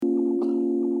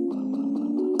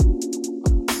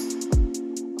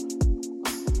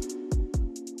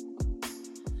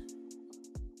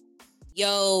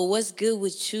Yo, what's good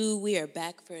with you? We are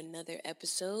back for another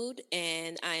episode,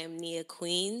 and I am Nia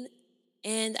Queen,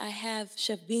 and I have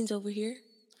Chef Beans over here,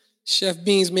 Chef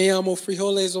Beans, me llamo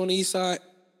frijoles on the east side.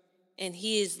 and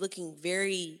he is looking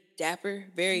very dapper,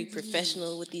 very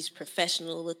professional with these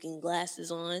professional-looking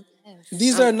glasses on.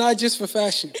 These are not just for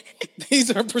fashion.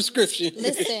 These are prescription.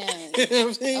 Listen, You know what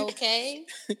I'm saying? okay?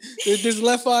 This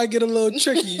left eye get a little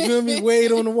tricky. You feel me?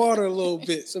 Wade on the water a little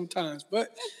bit sometimes.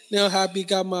 But now happy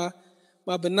got my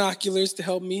binoculars to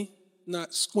help me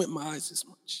not squint my eyes as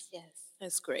much. Yes.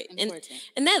 That's great. Important.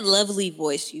 And that lovely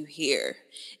voice you hear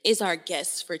is our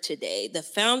guest for today, the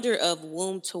founder of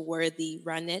Womb to Worthy,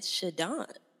 Ronnett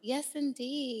Shadon. Yes,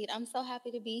 indeed. I'm so happy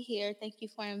to be here. Thank you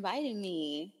for inviting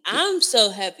me. I'm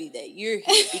so happy that you're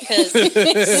here because,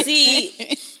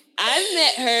 see, I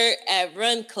met her at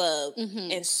Run Club,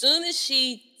 and soon as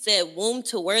she said Womb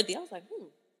to Worthy, I was like, I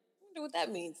wonder what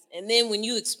that means. And then when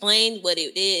you explained what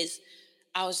it is,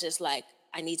 I was just like,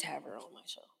 I need to have her on my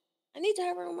show. I need to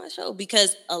have her on my show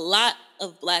because a lot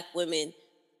of Black women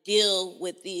deal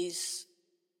with these.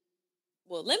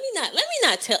 Well, let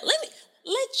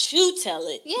you tell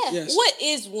it. Yeah. Yes. What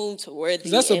is Womb to Worthy?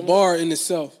 That's a bar in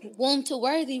itself. Womb to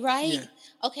Worthy, right? Yeah.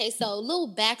 Okay, so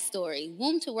little backstory.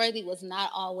 Womb to Worthy was not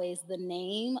always the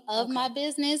name of my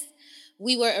business.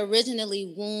 We were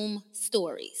originally Womb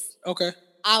Stories. Okay.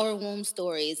 Our womb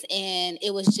stories, and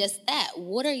it was just that.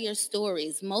 What are your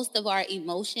stories? Most of our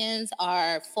emotions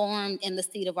are formed in the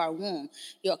seat of our womb.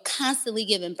 You're constantly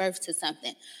giving birth to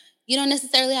something. You don't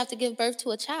necessarily have to give birth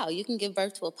to a child. You can give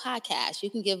birth to a podcast.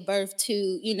 You can give birth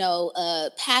to,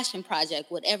 a passion project,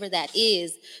 whatever that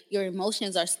is. Your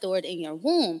emotions are stored in your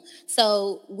womb.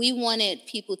 So we wanted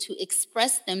people to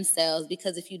express themselves,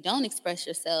 because if you don't express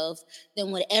yourselves,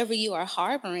 then whatever you are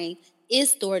harboring is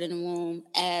stored in the womb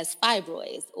as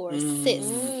fibroids or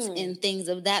cysts and things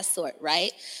of that sort,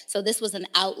 right? So this was an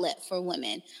outlet for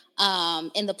women.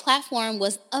 And the platform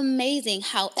was amazing.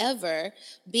 However,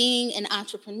 being an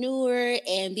entrepreneur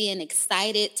and being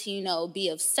excited to, be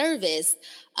of service,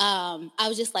 I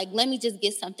was just like, let me just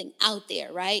get something out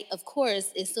there, right? Of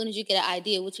course, as soon as you get an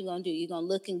idea, what you're going to do? You're going to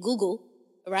look in Google,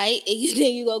 right? And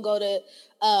then you're going to go to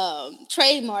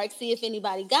trademark, see if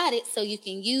anybody got it so you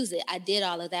can use it. I did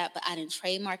all of that, but I didn't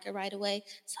trademark it right away.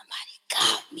 Somebody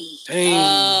got me.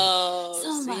 Oh,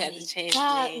 Somebody so you had to change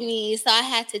got the name. me. So I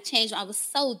had to change. I was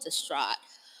so distraught.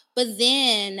 But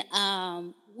then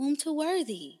Womb to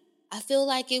Worthy. I feel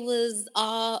like it was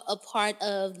all a part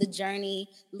of the journey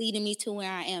leading me to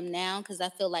where I am now, because I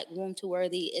feel like Womb to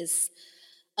Worthy is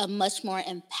a much more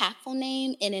impactful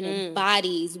name, and it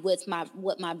embodies what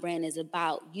my brand is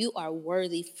about. You are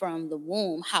worthy from the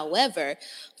womb. However,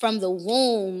 from the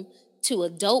womb to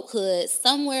adulthood,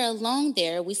 somewhere along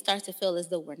there, we start to feel as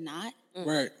though we're not,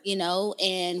 Right.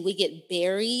 and we get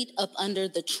buried up under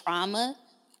the trauma,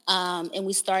 and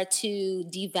we start to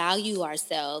devalue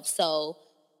ourselves. So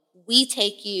we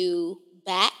take you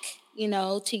back,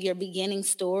 to your beginning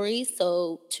story.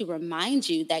 So to remind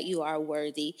you that you are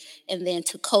worthy, and then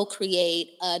to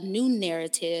co-create a new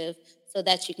narrative so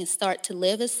that you can start to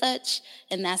live as such.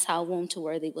 And that's how Womb to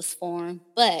Worthy was formed.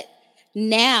 But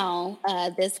now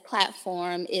this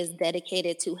platform is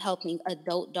dedicated to helping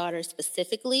adult daughters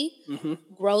specifically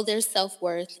grow their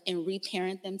self-worth and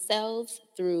reparent themselves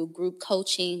through group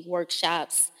coaching,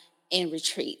 workshops, and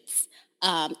retreats.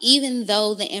 Even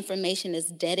though the information is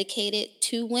dedicated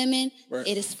to women, Right.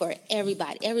 it is for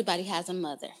everybody. Everybody has a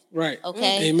mother. Right.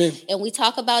 Okay? Amen. And we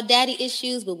talk about daddy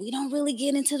issues, but we don't really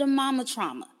get into the mama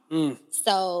trauma.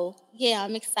 So, yeah,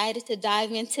 I'm excited to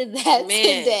dive into that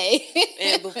today.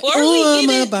 And before we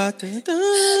get about to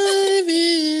dive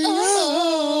in.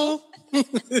 oh,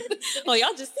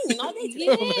 y'all just singing all day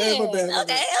today. Yeah. My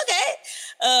bad.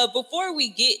 Okay. Before we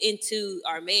get into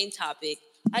our main topic,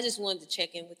 I just wanted to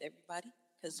check in with everybody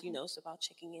because it's about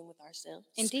checking in with ourselves.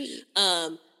 Indeed.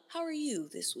 How are you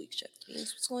this week, Chef?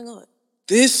 What's going on?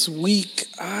 This week,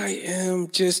 I am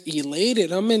just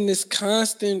elated. I'm in this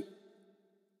constant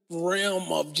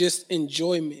realm of just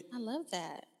enjoyment. I love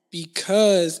that.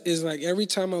 Because it's like every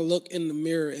time I look in the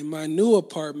mirror in my new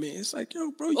apartment, it's like,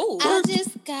 yo, bro, I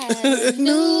just got a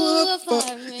new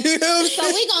apartment. You know what I'm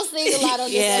So we gonna sing a lot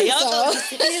on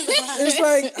this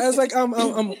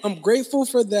episode. I'm grateful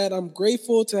for that. I'm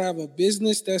grateful to have a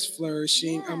business that's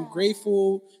flourishing. Yeah. I'm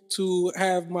grateful to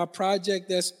have my project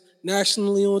that's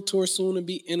nationally on tour, soon to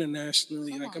be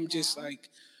internationally.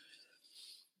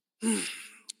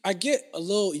 I get a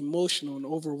little emotional and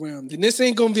overwhelmed. And this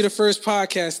ain't gonna be the first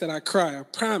podcast that I cry, I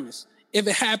promise. If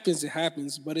it happens, it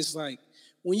happens. But it's like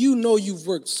when you know you've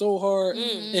worked so hard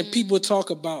and people talk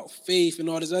about faith and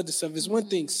all this other stuff, it's one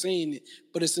thing saying it,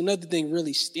 but it's another thing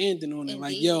really standing on it. Indeed.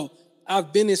 Like, yo,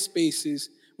 I've been in spaces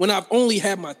when I've only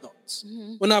had my thoughts,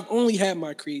 when I've only had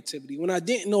my creativity, when I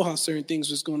didn't know how certain things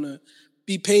was going to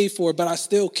be paid for, but I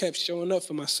still kept showing up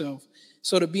for myself.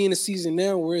 So to be in a season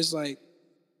now where it's like,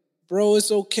 bro,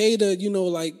 it's okay to,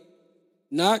 like,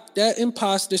 knock that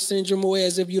imposter syndrome away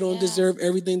as if you don't deserve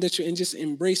everything that you're in, just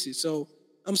embrace it. So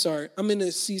I'm sorry, I'm in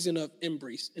a season of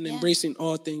embrace and embracing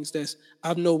all things that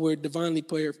I know were divinely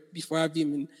put here before I've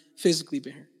even physically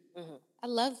been here. I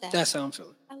love that. That's how I'm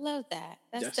feeling. I love that.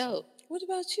 That's dope. What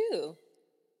about you?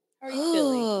 How are you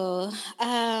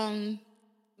feeling?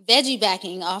 Veggie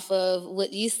backing off of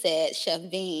what you said, Chef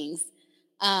Beans.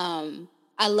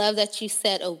 I love that you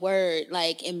said a word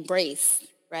like embrace,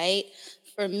 right?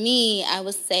 For me, I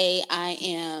would say I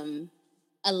am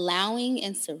allowing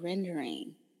and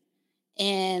surrendering.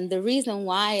 And the reason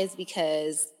why is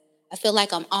because I feel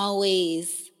like I'm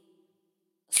always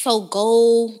so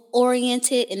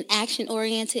goal-oriented and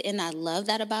action-oriented, and I love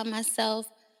that about myself.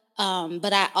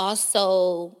 But I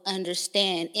also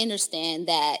understand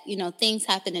that, things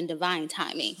happen in divine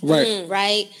timing. Right.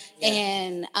 Right? Yeah.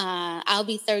 And I'll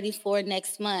be 34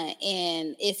 next month.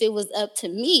 And if it was up to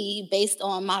me, based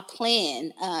on my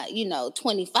plan,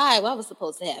 25, I was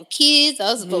supposed to have kids.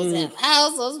 I was supposed to have a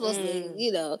house. I was supposed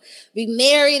to, be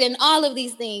married and all of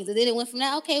these things. And then it went from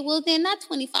that, okay, well, then not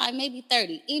 25, maybe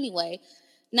 30. Anyway,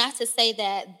 not to say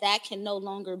that can no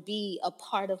longer be a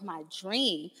part of my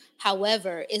dream.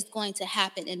 However, it's going to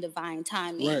happen in divine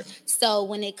timing. Right. So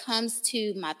when it comes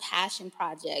to my passion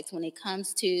projects, when it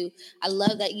comes to, I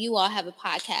love that you all have a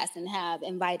podcast and have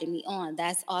invited me on.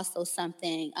 That's also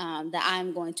something that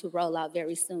I'm going to roll out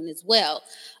very soon as well.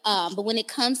 But when it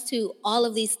comes to all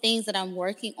of these things that I'm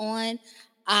working on,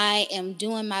 I am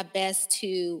doing my best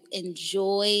to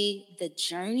enjoy the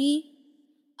journey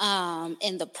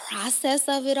and the process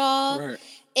of it all. Right.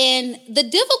 And the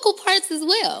difficult parts as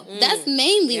well. That's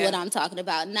mainly what I'm talking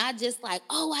about. Not just like,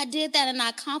 oh, I did that and I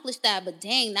accomplished that, but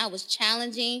dang, that was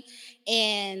challenging.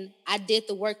 And I did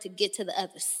the work to get to the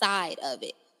other side of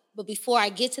it. But before I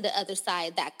get to the other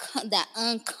side, that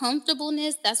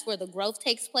uncomfortableness, that's where the growth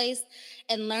takes place.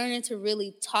 And learning to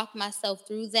really talk myself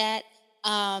through that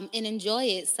and enjoy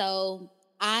it. So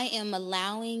I am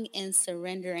allowing and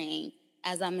surrendering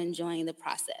as I'm enjoying the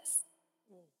process.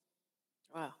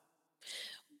 Wow.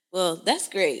 Well, that's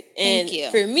great. And thank you.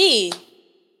 For me,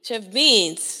 Chef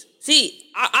Beans,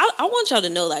 see, I want y'all to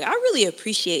know, like, I really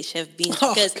appreciate Chef Beans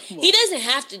because he doesn't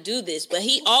have to do this, but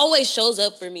he always shows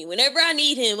up for me. Whenever I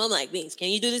need him, I'm like, Beans, can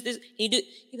you do this? Can you do it?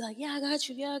 He'd be like, yeah, I got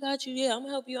you. Yeah, I got you. Yeah, I'm going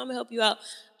to help you out.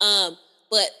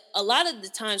 But a lot of the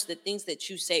times, the things that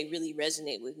you say really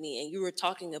resonate with me. And you were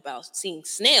talking about seeing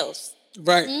snails.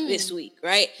 Right. This week,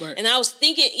 right? And I was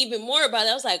thinking even more about it.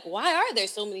 I was like, why are there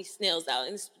so many snails out?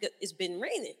 And it's been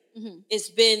raining. Mm-hmm. It's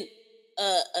been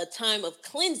a time of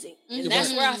cleansing. And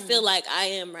that's where I feel like I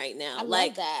am right now. I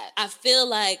love that. I feel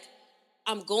like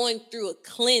I'm going through a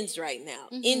cleanse right now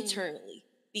internally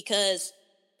because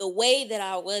the way that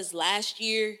I was last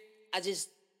year, I just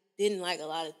didn't like a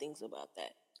lot of things about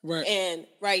that. Right. And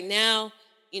right now,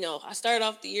 I started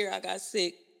off the year, I got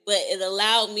sick. But it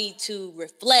allowed me to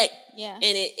reflect. Yeah. And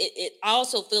it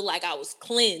also feel like I was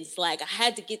cleansed. Like I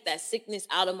had to get that sickness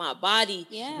out of my body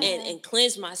and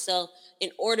cleanse myself in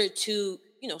order to,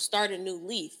 start a new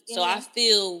leaf. Yeah. So I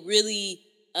feel really,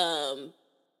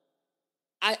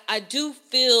 I do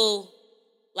feel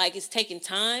like it's taking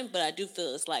time, but I do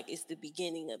feel it's like it's the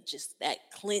beginning of just that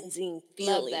cleansing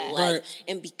feeling. Like,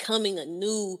 and becoming a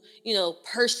new,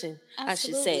 person, absolutely. I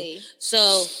should say.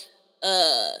 So...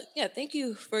 thank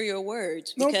you for your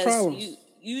words because no problem.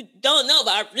 You don't know,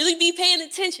 but I really be paying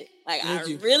attention. Like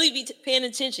really be paying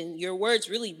attention. Your words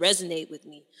really resonate with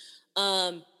me.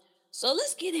 So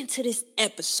let's get into this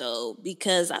episode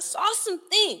because I saw some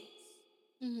things,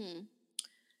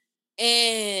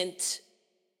 and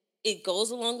it goes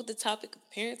along with the topic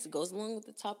of parents. It goes along with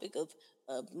the topic of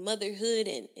motherhood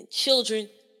and children.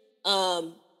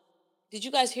 Did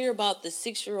you guys hear about the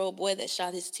 6-year-old boy that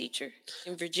shot his teacher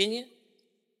in Virginia?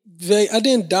 I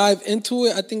didn't dive into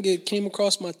it. I think it came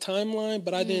across my timeline,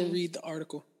 but I didn't read the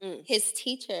article. His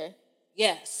teacher.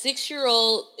 Yeah,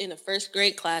 6-year-old in a first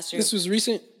grade classroom. This was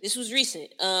recent? This was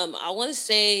recent. I want to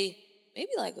say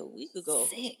maybe like a week ago.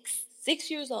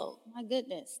 6 years old. My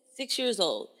goodness. 6 years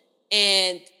old.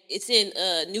 And it's in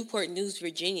Newport News,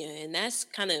 Virginia. And that's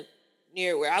kind of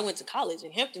near where I went to college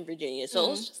in Hampton, Virginia. So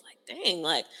it was just like, dang,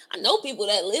 like I know people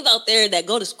that live out there that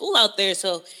go to school out there.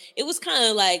 So it was kind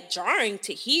of like jarring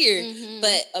to hear.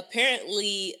 But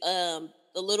apparently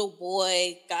the little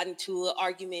boy got into an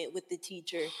argument with the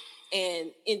teacher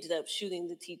and ended up shooting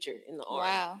the teacher in the arm.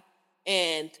 Wow.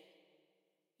 And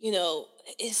you know,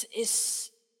 it's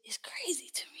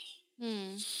crazy to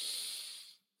me.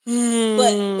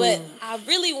 But I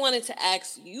really wanted to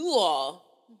ask you all,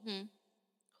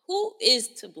 who is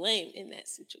to blame in that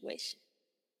situation?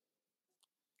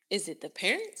 Is it the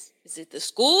parents? Is it the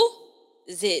school?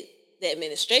 Is it the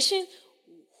administration?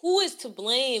 Who is to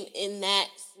blame in that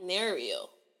scenario?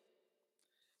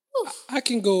 I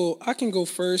can go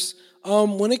first.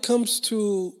 When it comes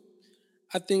to,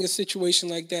 I think, a situation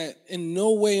like that, in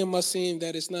no way am I saying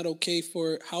that it's not okay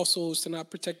for households to not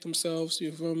protect themselves.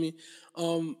 You feel me?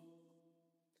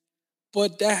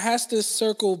 But that has to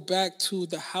circle back to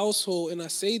the household, and I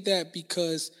say that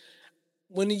because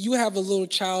when you have a little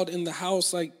child in the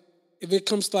house, like if it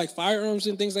comes to like firearms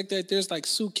and things like that, there's like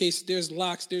suitcases, there's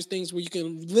locks, there's things where you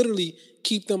can literally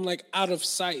keep them like out of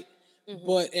sight.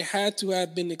 But it had to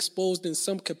have been exposed in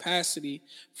some capacity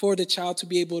for the child to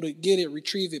be able to get it,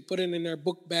 retrieve it, put it in their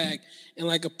book bag, and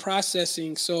like a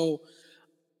processing. So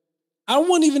I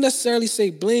won't even necessarily say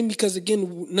blame because,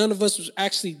 again, none of us was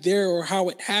actually there or how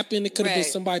it happened. It could have been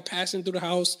somebody passing through the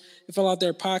house. It fell out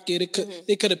their pocket.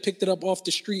 They could have picked it up off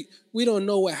the street. We don't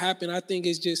know what happened. I think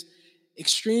it's just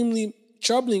extremely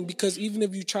troubling because even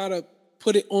if you try to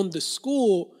put it on the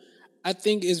school, I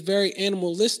think it's very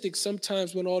animalistic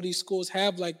sometimes when all these schools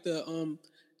have like the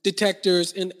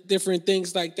detectors and different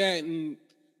things like that. And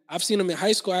I've seen them in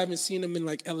high school. I haven't seen them in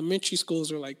like elementary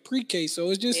schools or like pre-K. So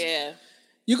it's just,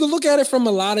 you can look at it from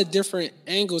a lot of different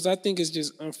angles. I think it's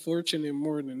just unfortunate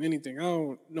more than anything. I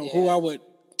don't know who I would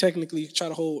technically try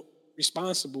to hold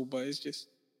responsible, but it's just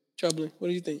troubling. What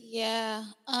do you think? Yeah.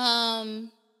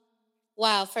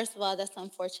 Wow. First of all, that's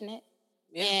unfortunate.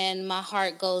 Yeah. And my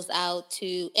heart goes out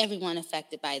to everyone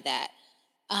affected by that.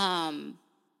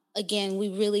 Again, we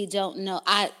really don't know.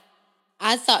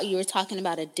 I thought you were talking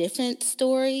about a different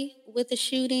story with a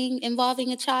shooting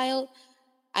involving a child.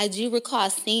 I do recall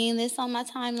seeing this on my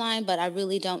timeline, but I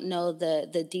really don't know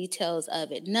the details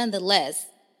of it. Nonetheless,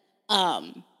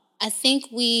 I think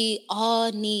we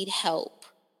all need help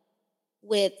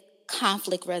with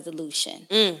conflict resolution.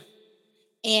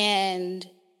 And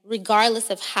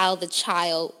regardless of how the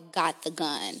child got the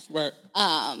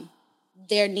gun,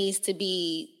 there needs to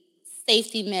be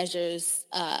safety measures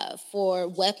for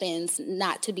weapons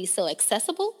not to be so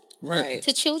accessible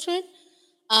to children.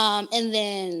 And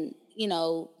then,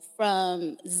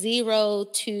 from 0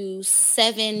 to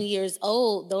 7 years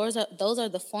old, those are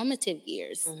the formative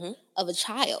years of a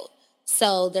child.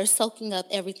 So they're soaking up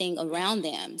everything around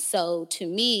them. So to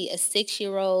me, a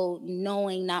 6-year-old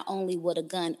knowing not only what a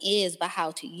gun is, but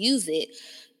how to use it,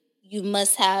 you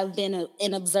must have been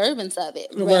in observance of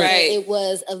it. Whether it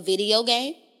was a video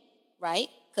game, right?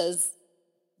 Because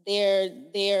they're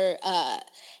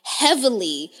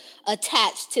heavily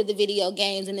attached to the video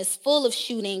games and it's full of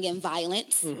shooting and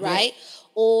violence, right?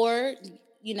 Or,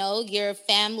 your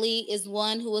family is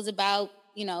one who is about,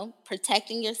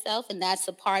 protecting yourself and that's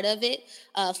a part of it,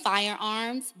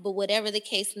 firearms. But whatever the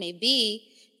case may be,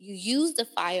 you use the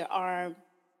firearm,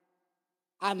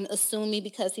 I'm assuming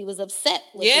because he was upset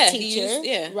with the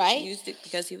teacher, right? He used it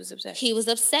because he was upset. He was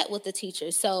upset with the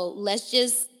teacher. So let's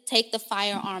just take the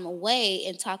firearm away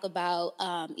and talk about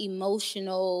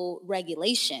emotional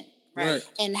regulation. Right.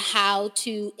 And how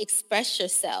to express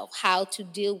yourself, how to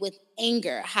deal with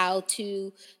anger, how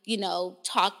to,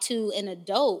 talk to an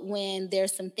adult when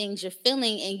there's some things you're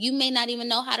feeling and you may not even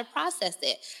know how to process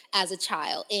it as a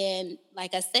child. And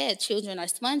like I said, children are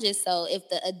sponges. So if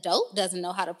the adult doesn't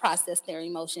know how to process their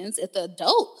emotions, if the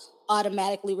adult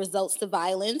automatically results to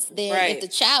violence, then if the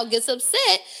child gets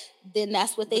upset, then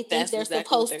that's what they think they're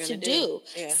supposed to do.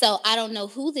 Yeah. So I don't know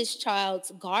who this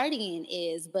child's guardian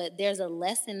is, but there's a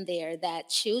lesson there that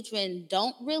children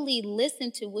don't really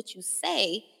listen to what you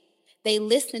say. They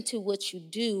listen to what you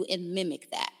do and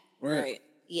mimic that. Right.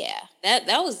 Yeah. That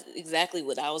was exactly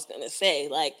what I was going to say.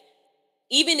 Like,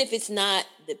 even if it's not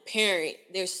the parent,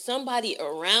 there's somebody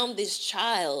around this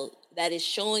child that is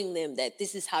showing them that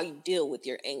this is how you deal with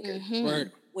your anger. Right.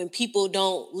 When people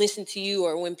don't listen to you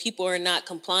or when people are not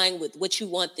complying with what you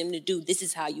want them to do, this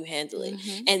is how you handle it.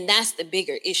 And that's the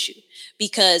bigger issue.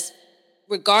 Because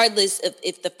regardless of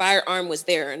if the firearm was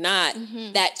there or not,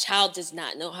 that child does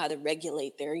not know how to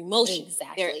regulate their emotions,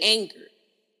 their anger.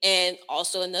 And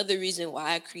also another reason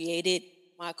why I created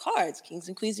my cards, Kings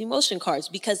and Queens emotion cards,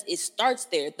 because it starts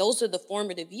there. Those are the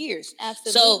formative years.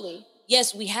 Absolutely. So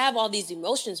yes, we have all these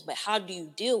emotions, but how do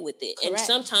you deal with it? Correct. And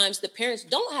sometimes the parents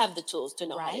don't have the tools to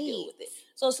know how to deal with it.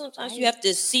 So sometimes you have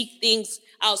to seek things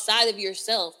outside of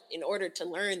yourself in order to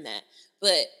learn that.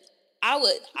 But I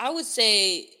would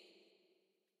say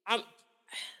I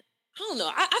don't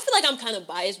know. I feel like I'm kind of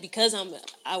biased because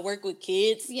I work with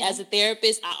kids as a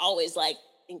therapist. I always like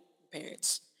think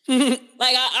parents. Like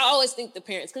I always think the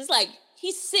parents, because like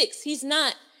he's 6.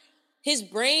 His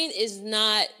brain is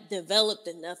not developed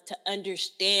enough to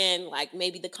understand like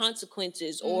maybe the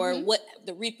consequences or what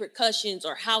the repercussions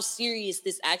or how serious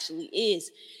this actually is.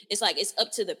 It's like it's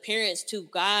up to the parents to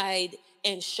guide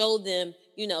and show them,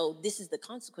 this is the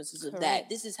consequences of that.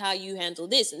 This is how you handle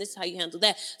this and this is how you handle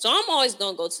that. So I'm always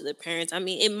going to go to the parents. I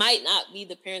mean, it might not be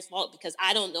the parents' fault because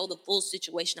I don't know the full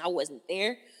situation. I wasn't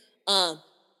there. But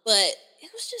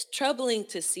it was just troubling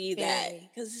to see that,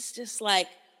 because it's just like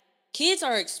kids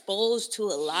are exposed to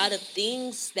a lot of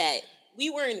things that we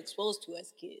weren't exposed to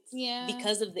as kids. Yeah.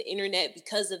 Because of the internet,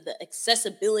 because of the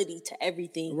accessibility to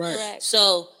everything. Right.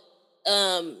 So,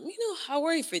 I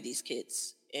worry for these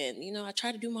kids. And, I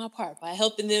try to do my part by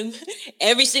helping them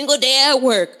every single day at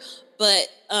work. But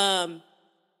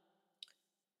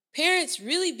parents,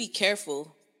 really be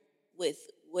careful with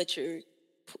what you're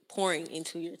pouring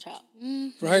into your child.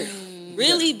 Right.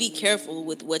 Really be careful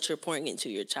with what you're pouring into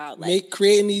your child.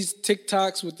 Creating these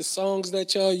TikToks with the songs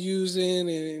that y'all using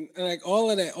and like all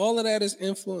of that is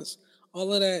influence.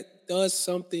 All of that does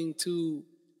something to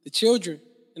the children.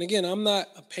 And again, I'm not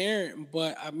a parent,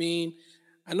 but I mean,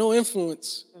 I know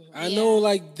influence. I know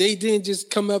like they didn't just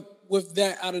come up with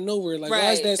that out of nowhere. Like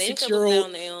why is that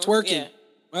 6-year-old twerking? Yeah.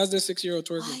 Why is that 6-year-old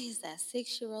twerking? Why is that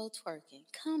 6-year-old twerking?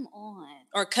 Come on.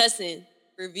 Or cussing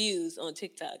reviews on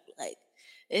TikTok. Like,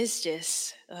 it's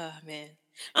just, oh man.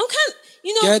 I'm kind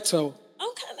of, ghetto. I'm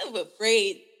kind of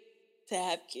afraid to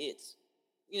have kids,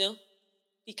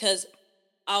 because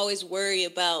I always worry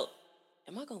about,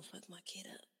 am I going to fuck my kid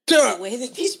up? The way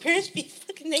that these parents be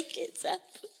fucking their kids up.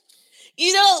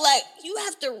 Like, you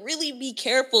have to really be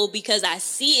careful, because I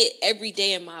see it every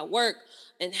day in my work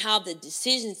and how the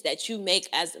decisions that you make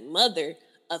as a mother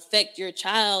affect your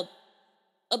child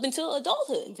up until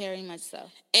adulthood. Very much so.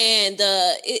 And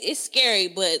it's scary,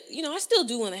 but, I still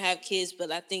do want to have kids,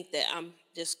 but I think that I'm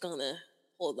just going to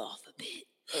hold off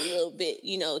a little bit,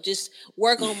 just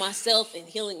work on myself and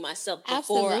healing myself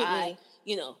before I,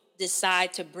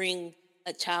 decide to bring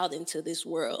a child into this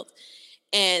world.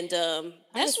 And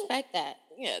I respect that.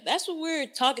 Yeah, that's what we're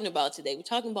talking about today. We're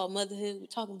talking about motherhood. We're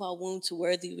talking about wound to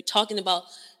worthy. We're talking about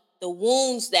the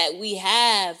wounds that we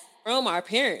have from our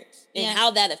parents and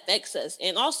how that affects us,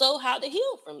 and also how to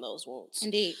heal from those wounds.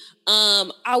 Indeed.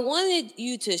 I wanted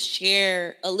you to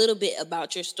share a little bit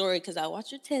about your story, because I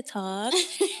watched your TED Talk,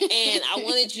 and I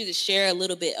wanted you to share a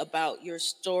little bit about your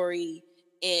story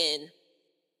and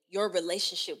your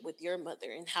relationship with your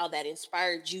mother and how that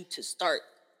inspired you to start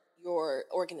your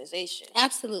organization.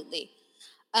 Absolutely.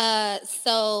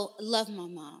 So love my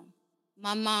mom.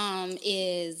 My mom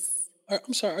is...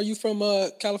 I'm sorry, are you from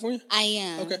California? I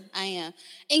am. Okay. I am.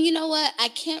 And you know what? I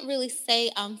can't really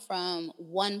say I'm from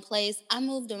one place. I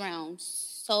moved around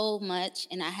so much,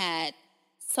 and I had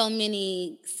so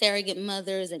many surrogate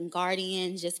mothers and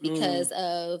guardians just because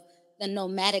of the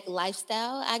nomadic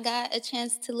lifestyle I got a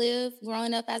chance to live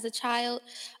growing up as a child.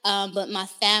 But my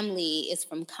family is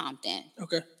from Compton.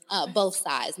 Okay. Both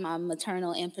sides. My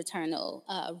maternal and paternal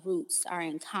roots are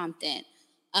in Compton.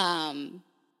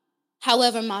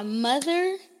 However, my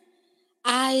mother,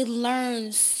 I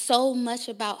learned so much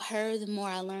about her the more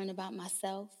I learned about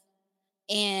myself.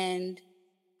 And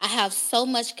I have so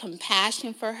much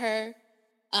compassion for her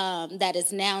that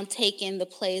is now taking the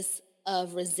place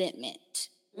of resentment,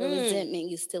 where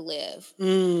resentment used to live.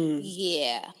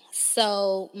 Yeah.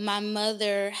 So my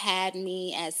mother had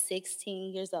me at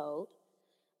 16 years old.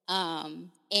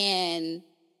 And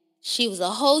she was a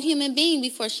whole human being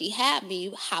before she had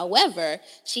me. However,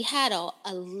 she had a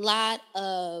lot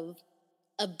of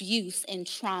abuse and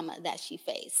trauma that she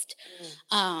faced.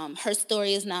 Her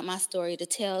story is not my story to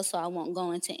tell, so I won't go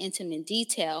into intimate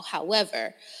detail.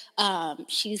 However,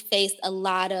 she faced a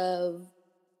lot of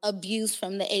abuse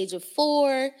from the age of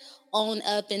 4 on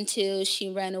up until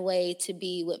she ran away to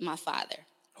be with my father.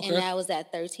 Okay. And that was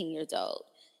at 13 years old.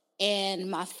 And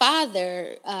my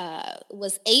father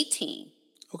was 18.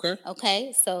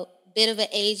 Okay. So bit of an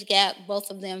age gap,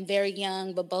 both of them very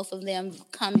young, but both of them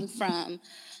coming from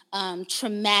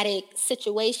traumatic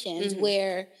situations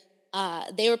where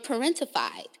they were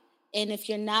parentified. And if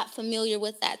you're not familiar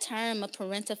with that term, a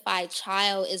parentified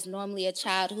child is normally a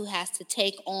child who has to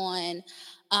take on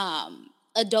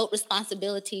adult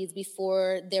responsibilities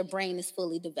before their brain is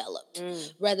fully developed.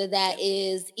 Whether that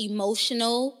is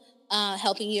emotional,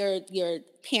 helping your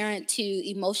parent to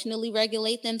emotionally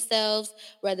regulate themselves,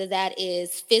 whether that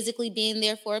is physically being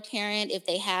there for a parent if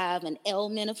they have an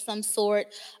ailment of some sort.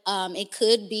 It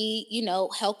could be,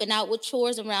 helping out with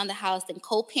chores around the house and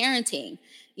co-parenting,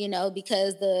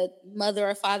 because the mother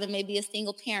or father may be a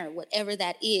single parent, whatever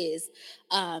that is.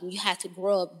 You have to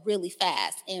grow up really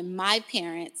fast. And my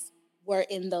parents were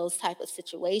in those type of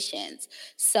situations.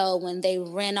 So when they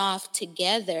ran off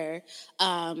together,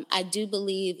 I do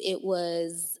believe it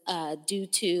was due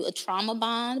to a trauma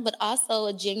bond, but also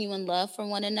a genuine love for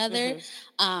one another.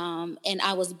 And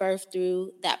I was birthed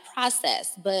through that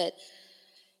process. But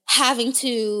having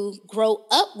to grow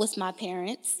up with my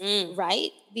parents,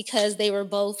 right, because they were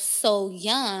both so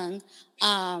young,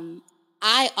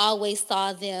 I always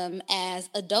saw them as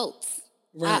adults.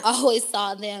 Right. I always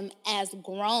saw them as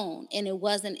grown. And it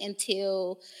wasn't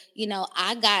until,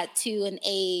 I got to an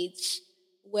age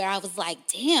where I was like,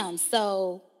 damn,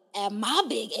 so at my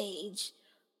big age,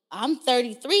 I'm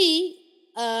 33.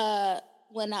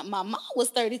 When my mom was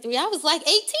 33, I was like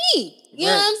 18. You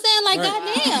know what I'm saying? Like,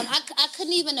 goddamn, I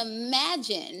couldn't even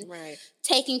imagine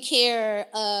taking care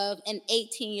of an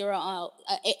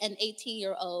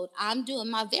 18-year-old. I'm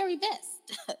doing my very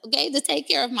best, okay, to take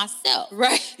care of myself.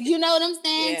 Right. You know what I'm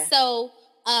saying? Yeah. So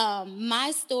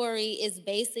my story is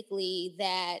basically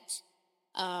that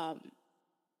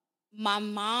my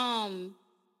mom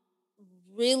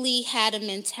really had a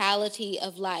mentality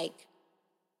of like,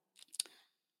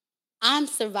 I'm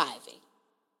surviving,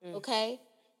 okay?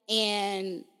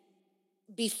 And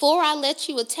before I let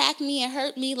you attack me and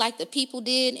hurt me like the people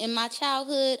did in my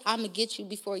childhood, I'm going to get you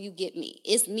before you get me.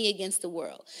 It's me against the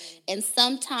world. And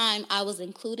sometime I was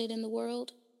included in the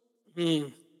world,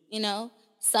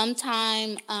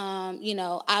 Sometime,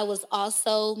 I was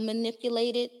also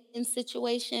manipulated in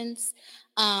situations.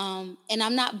 And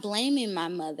I'm not blaming my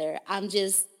mother. I'm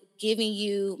just giving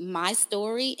you my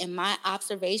story and my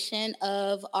observation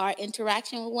of our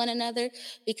interaction with one another,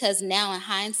 because now in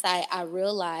hindsight, I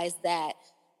realize that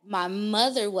my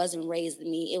mother wasn't raising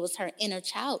me. It was her inner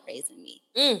child raising me.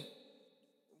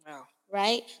 Wow.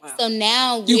 Right? Wow. So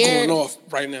now you're going off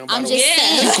right now. I'm just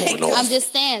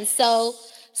saying.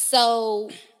 So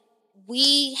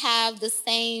we have the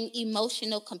same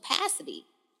emotional capacity.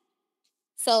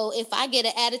 So if I get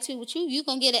an attitude with you, you're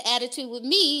going to get an attitude with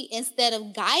me. Instead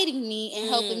of guiding me and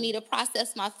helping me to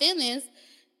process my feelings,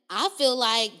 I feel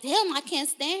like, damn, I can't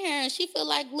stand her. And she feel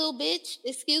like, little bitch,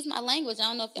 excuse my language. I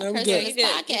don't know if y'all curse on this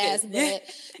podcast, but,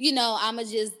 I'm going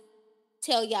to just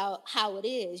tell y'all how it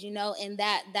is, and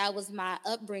that was my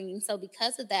upbringing. So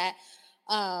because of that,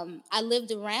 I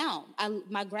lived around.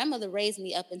 My grandmother raised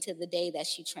me up until the day that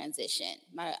she transitioned.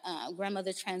 My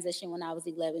grandmother transitioned when I was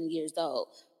 11 years old.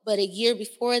 But a year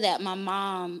before that, my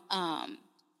mom,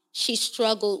 she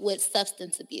struggled with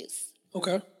substance abuse.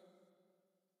 Okay.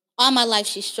 All my life,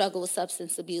 she struggled with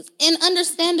substance abuse. And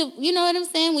understandable, you know what I'm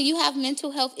saying? When you have mental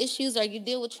health issues or you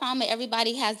deal with trauma,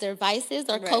 everybody has their vices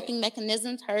or coping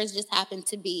mechanisms. Hers just happened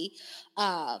to be,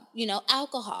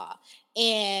 alcohol.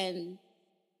 And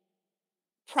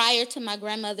prior to my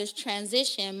grandmother's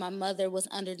transition, my mother was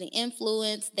under the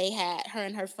influence. Her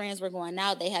and her friends were going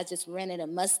out. They had just rented a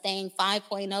Mustang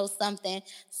 5.0 something,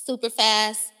 super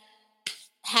fast,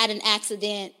 had an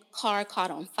accident, car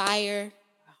caught on fire,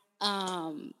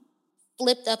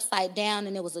 flipped upside down,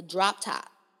 and it was a drop top.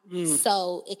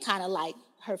 So it kind of like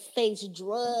her face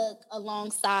drug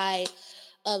alongside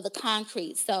of the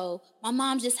concrete. So my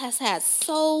mom just has had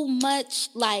so much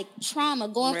like trauma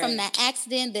going from that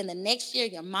accident. Then the next year,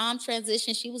 your mom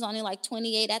transitioned. She was only like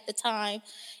 28 at the time.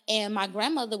 And my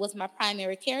grandmother was my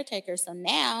primary caretaker. So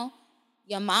now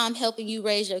your mom helping you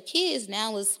raise your kids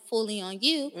now is fully on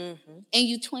you. And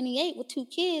you 28 with 2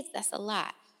 kids, that's a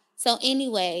lot. So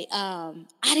anyway, I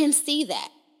didn't see that.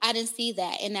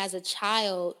 And as a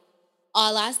child,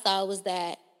 all I saw was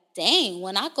that, dang,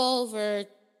 when I go over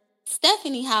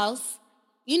Stephanie's house,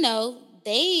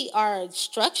 they are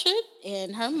structured,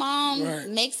 and her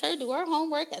mom makes her do her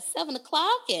homework at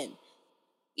 7:00,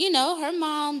 and her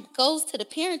mom goes to the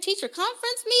parent-teacher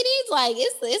conference meetings. Like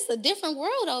it's a different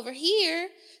world over here.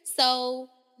 So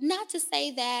not to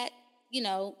say that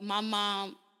my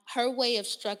mom, her way of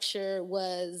structure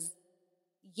was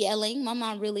yelling. My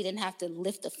mom really didn't have to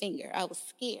lift a finger. I was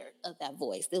scared of that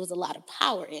voice. There was a lot of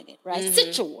power in it, right?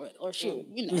 Sit your word, or she, right?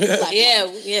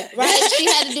 She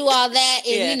had to do all that,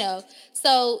 and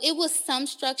so it was some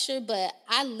structure, but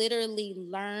I literally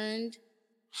learned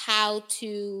how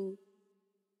to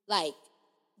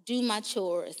do my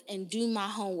chores and do my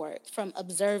homework from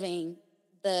observing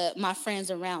my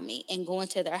friends around me and going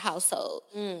to their household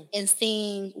and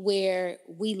seeing where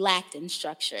we lacked in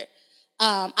structure.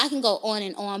 I can go on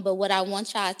and on, but what I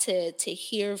want y'all to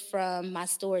hear from my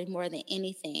story more than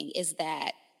anything is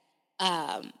that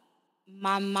um,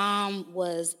 my mom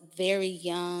was very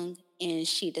young and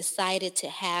she decided to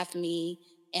have me,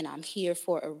 and I'm here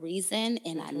for a reason,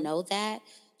 and I know that.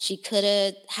 She could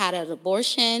have had an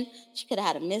abortion, she could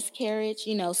have had a miscarriage,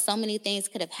 so many things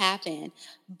could have happened.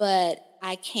 But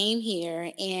I came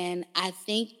here, and I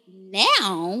think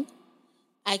now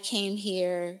I came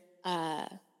here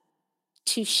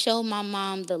to show my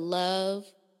mom the love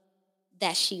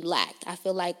that she lacked. I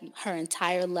feel like her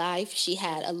entire life she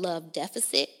had a love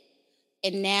deficit.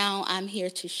 And now I'm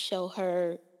here to show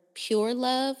her pure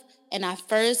love. And I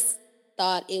first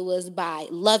thought it was by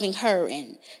loving her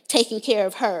and taking care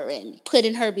of her and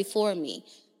putting her before me.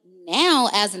 Now,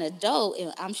 as an adult,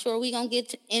 and I'm sure we're going to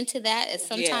get into that at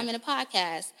some time in the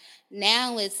podcast.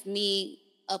 Now it's me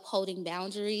upholding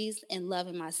boundaries and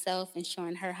loving myself and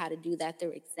showing her how to do that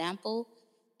through example.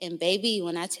 And baby,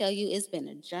 when I tell you it's been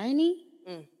a journey,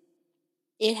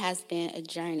 it has been a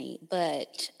journey.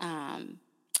 But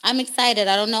I'm excited.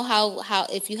 I don't know how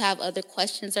if you have other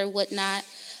questions or whatnot,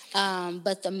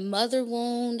 but the mother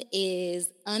wound is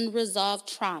unresolved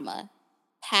trauma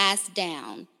passed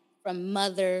down from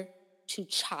mother to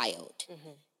child.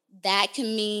 That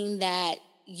can mean that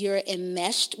you're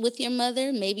enmeshed with your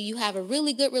mother. Maybe you have a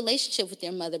really good relationship with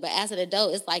your mother, but as an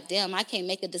adult, it's like, damn, I can't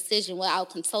make a decision without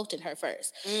consulting her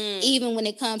first. Even when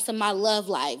it comes to my love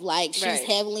life, like she's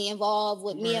heavily involved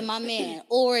with me and my man.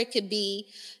 Or it could be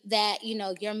that,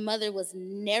 your mother was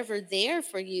never there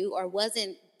for you or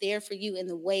wasn't there for you in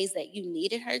the ways that you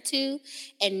needed her to.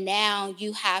 And now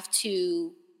you have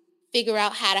to figure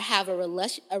out how to have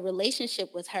a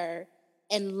relationship with her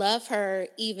and love her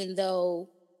even though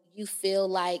you feel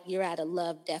like you're at a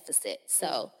love deficit.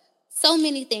 So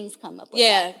many things come up with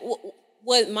that.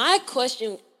 What my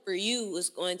question for you was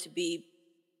going to be,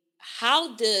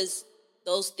 how does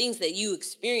those things that you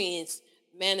experience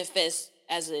manifest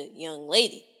as a young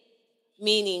lady?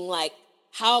 Meaning, like,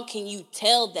 how can you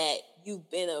tell that you've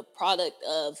been a product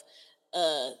of,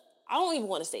 I don't even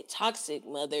want to say toxic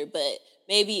mother, but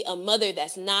maybe a mother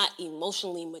that's not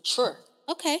emotionally mature?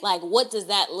 Okay. Like, what does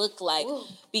that look like? Ooh.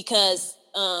 Because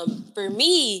for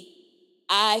me,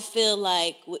 I feel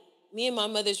like me and my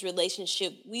mother's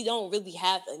relationship, we don't really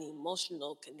have an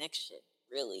emotional connection,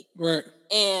 really. Right.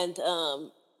 And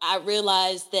I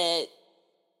realized that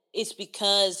it's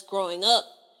because growing up,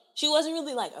 she wasn't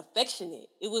really like affectionate.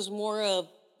 It was more of,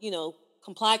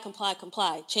 comply, comply,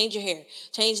 comply. Change your hair.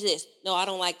 Change this. No, I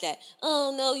don't like that.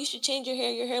 Oh, no, you should change your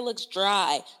hair. Your hair looks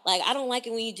dry. Like, I don't like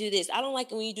it when you do this. I don't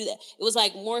like it when you do that. It was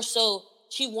like more so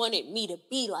she wanted me to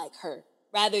be like her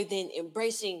rather than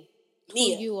embracing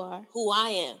me, who you are, who I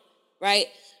am, right?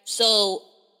 So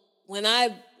when I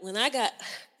got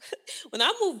when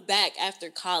I moved back after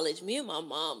college, me and my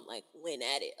mom like went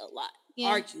at it a lot,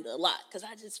 argued a lot, because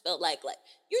I just felt like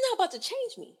you're not about to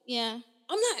change me. Yeah,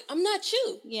 I'm not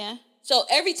you. Yeah. So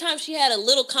every time she had a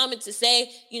little comment to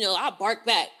say, I bark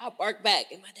back,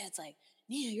 and my dad's like,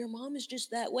 Nia, your mom is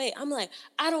just that way. I'm like,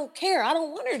 I don't care. I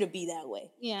don't want her to be that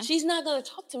way. Yeah. She's not going to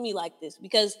talk to me like this,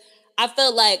 because I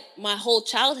felt like my whole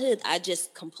childhood, I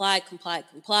just complied,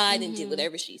 and did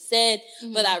whatever she said.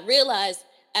 But I realized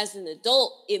as an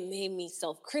adult, it made me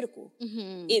self-critical.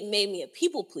 It made me a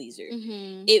people pleaser.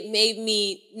 It made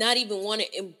me not even want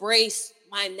to embrace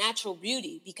my natural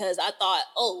beauty, because I thought,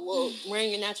 oh, well,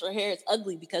 wearing your natural hair is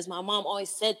ugly, because my mom always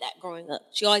said that growing up.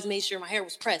 She always made sure my hair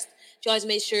was pressed. She always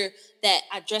made sure that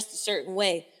I dressed a certain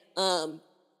way. Or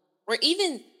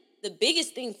even the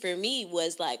biggest thing for me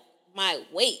was like my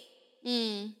weight.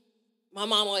 My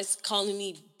mom always calling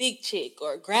me big chick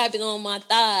or grabbing on my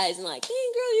thighs and like, hey,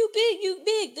 girl, you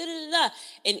big, da-da-da-da.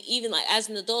 And even like as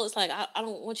an adult, it's like, I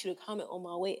don't want you to comment on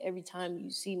my weight every time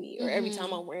you see me or every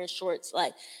time I'm wearing shorts.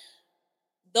 Like,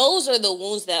 those are the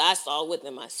wounds that I saw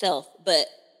within myself. But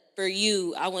for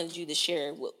you, I wanted you to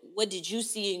share, what did you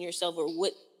see in yourself, or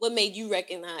what made you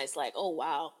recognize like, oh,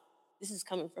 wow, this is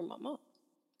coming from my mom?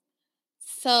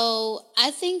 So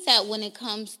I think that when it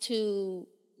comes to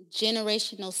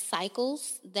generational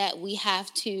cycles that we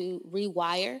have to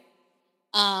rewire,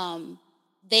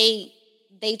 they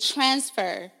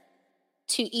transfer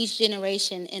to each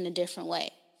generation in a different way.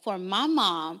 For my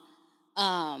mom,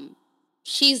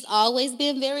 she's always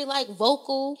been very like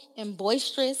vocal and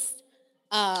boisterous,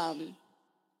 and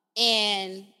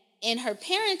in her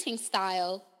parenting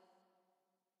style,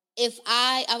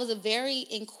 I was a very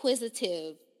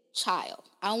inquisitive child.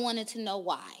 I wanted to know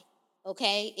why.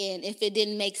 Okay. And if it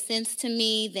didn't make sense to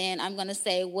me, then I'm going to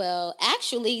say, well,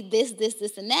 actually, this,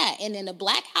 and that. And in a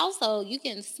Black household, you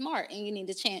can smart and you need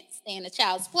to stay in a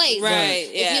child's place. Right.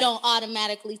 If you don't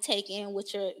automatically take in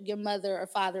what your mother or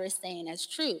father is saying as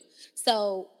truth.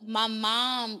 So my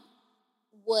mom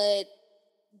would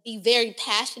be very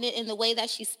passionate in the way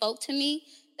that she spoke to me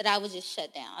that I would just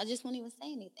shut down. I just wouldn't even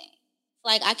say anything.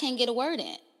 Like, I can't get a word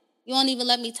in. You won't even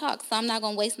let me talk, so I'm not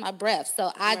going to waste my breath.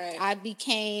 So I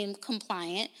became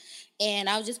compliant, and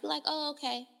I would just be like, oh,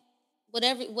 okay,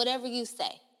 whatever you say,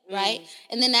 right?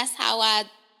 And then that's how I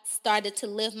started to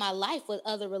live my life with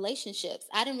other relationships.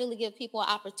 I didn't really give people an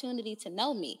opportunity to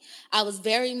know me. I was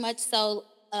very much so,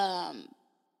 I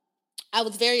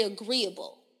was very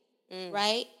agreeable,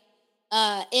 right?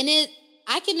 And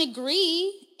I can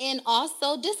agree and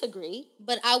also disagree,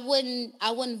 but I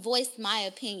wouldn't voice my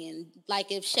opinion.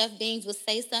 Like if Chef Beans would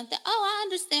say something, oh, I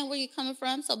understand where you're coming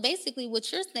from. So basically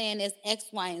what you're saying is X,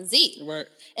 Y, and Z. Right.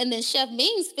 And then Chef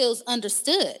Beans feels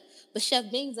understood, but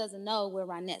Chef Beans doesn't know where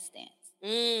Ronnett stands.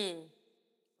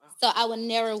 So I would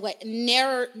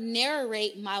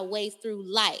narrate my way through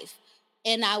life,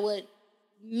 and I would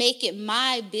make it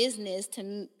my business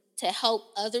to help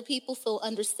other people feel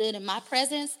understood in my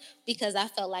presence, because I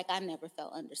felt like I never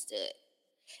felt understood.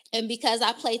 And because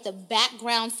I played the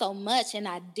background so much and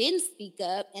I didn't speak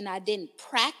up and I didn't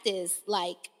practice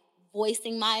like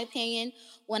voicing my opinion,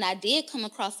 when I did come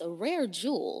across a rare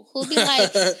jewel who'd be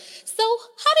like, so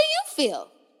how do you feel?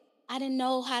 I didn't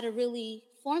know how to really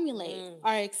formulate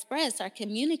or express or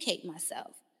communicate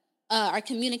myself or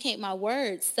communicate my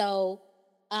words. So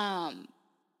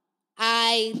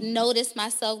I noticed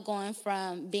myself going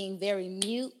from being very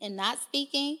mute and not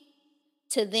speaking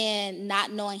to then not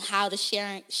knowing how to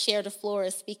share the floor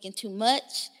or speaking too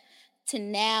much, to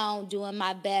now doing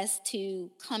my best to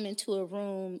come into a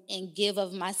room and give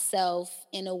of myself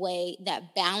in a way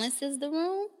that balances the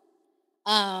room,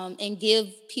 and give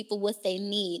people what they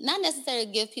need. Not necessarily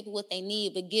give people what they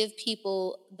need, but give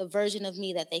people the version of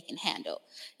me that they can handle.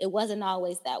 It wasn't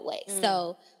always that way.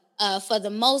 So for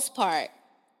the most part,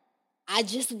 I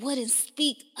just wouldn't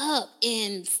speak up.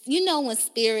 And you know when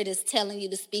spirit is telling you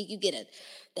to speak, you get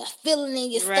the feeling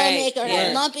in your stomach or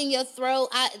a lump in your throat.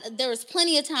 There was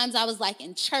plenty of times I was like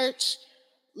in church,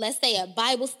 let's say a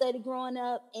Bible study growing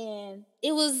up, and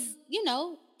it was,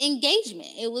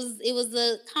 engagement. It was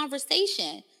a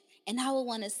conversation. And I would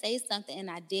want to say something and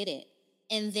I didn't.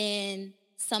 And then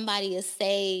somebody would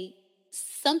say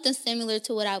something similar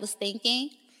to what I was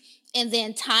thinking. And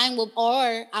then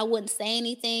or I wouldn't say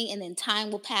anything, and then time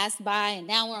will pass by, and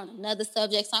now we're on another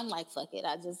subject. So I'm like, fuck it,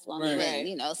 I just won't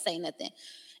even, say nothing.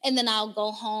 And then I'll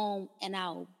go home and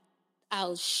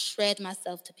I'll shred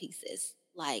myself to pieces.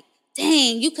 Like,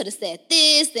 dang, you could have said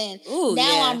this, and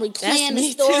now I'm replaying the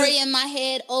story in my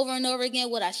head over and over again,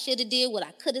 what I should have did, what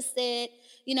I could have said.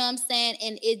 You know what I'm saying?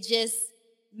 And it just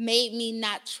made me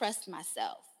not trust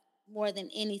myself more than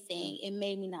anything. It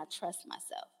made me not trust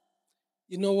myself.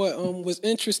 You know what was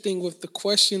interesting with the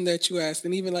question that you asked,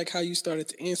 and even like how you started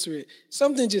to answer it,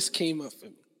 something just came up for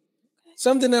me. Okay.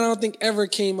 Something that I don't think ever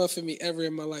came up for me ever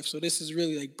in my life. So this is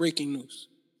really like breaking news.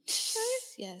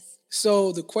 Yes.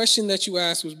 So the question that you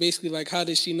asked was basically like, how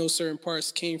did she know certain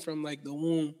parts came from like the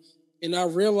womb? And I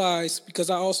realized, because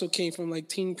I also came from like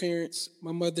teen parents,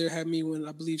 my mother had me when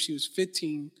I believe she was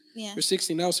 15 or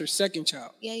 16. That was her second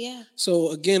child. Yeah.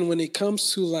 So again, when it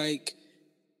comes to like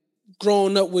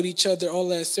growing up with each other, all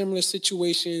that similar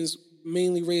situations,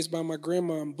 mainly raised by my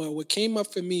grandma. But what came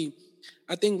up for me,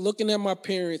 I think looking at my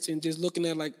parents and just looking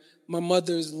at like my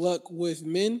mother's luck with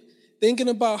men, thinking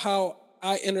about how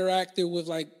I interacted with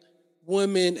like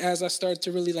women as I started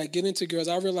to really like get into girls,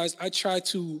 I realized I tried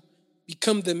to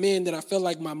become the man that I felt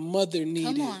like my mother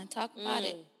needed. Come on, talk about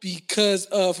it. Because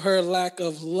of her lack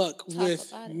of luck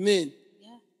with men.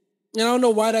 Yeah. And I don't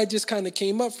know why that just kind of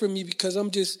came up for me, because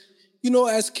I'm just,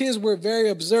 as kids, we're very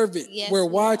observant. Yes, we're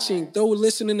watching, though we're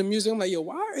listening to music. I'm like, yo,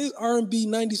 why is R&B,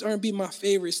 90s R&B my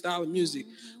favorite style of music?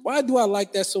 Why do I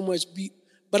like that so much?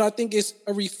 But I think it's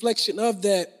a reflection of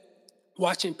that,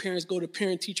 watching parents go to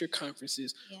parent-teacher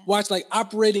conferences, watch like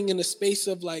operating in a space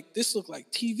of like, this look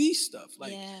like TV stuff.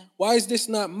 Like, why is this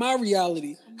not my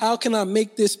reality? How can I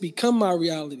make this become my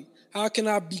reality? How can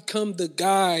I become the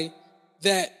guy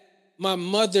that my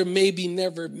mother maybe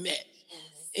never met?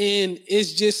 And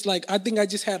it's just like, I think I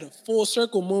just had a full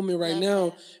circle moment right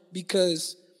now,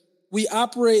 because we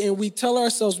operate and we tell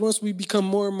ourselves, once we become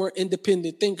more and more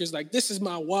independent thinkers, like, this is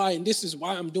my why and this is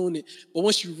why I'm doing it. But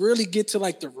once you really get to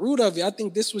like the root of it, I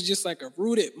think this was just like a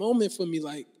rooted moment for me.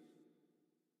 Like,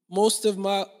 most of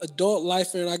my adult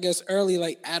life and I guess early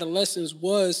like adolescence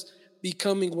was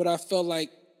becoming what I felt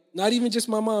like not even just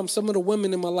my mom, some of the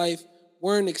women in my life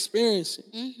weren't experiencing.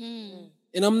 Mm-hmm.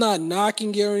 And I'm not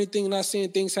knocking it or anything, not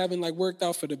saying things haven't like worked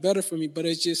out for the better for me, but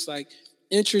it's just like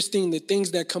interesting the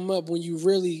things that come up when you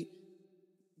really,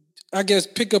 I guess,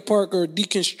 pick apart or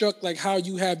deconstruct like how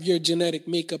you have your genetic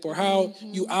makeup or how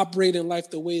you operate in life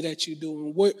the way that you do.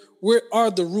 And where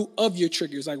are the root of your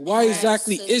triggers? Like, why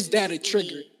exactly is that a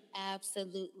trigger?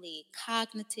 Absolutely.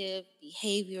 Cognitive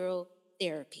behavioral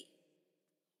therapy.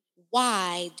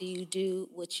 Why do you do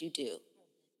what you do?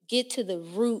 Get to the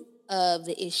root of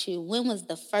the issue. When was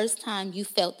the first time you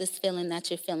felt this feeling that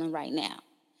you're feeling right now?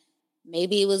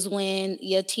 Maybe it was when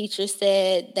your teacher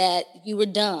said that you were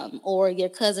dumb, or your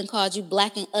cousin called you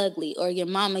black and ugly, or your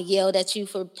mama yelled at you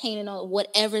for painting on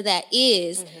whatever that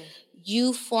is.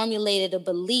 You formulated a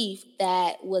belief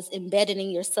that was embedded in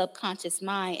your subconscious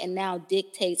mind and now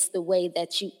dictates the way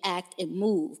that you act and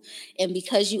move. And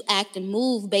because you act and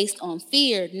move based on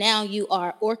fear, now you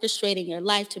are orchestrating your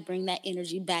life to bring that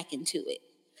energy back into it.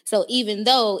 So even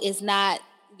though it's not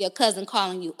your cousin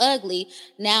calling you ugly,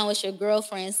 now it's your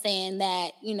girlfriend saying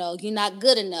that, you know, you're not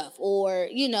good enough, or,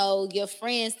 you know, your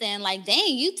friend saying like,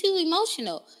 dang, you too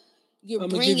emotional. You're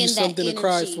bringing give you that something energy. to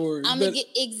cry for.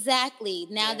 Exactly.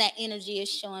 Now that energy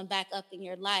is showing back up in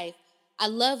your life. I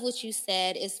love what you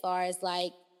said as far as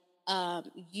like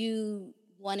you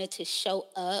wanted to show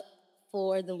up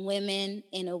for the women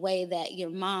in a way that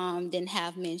your mom didn't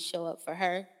have men show up for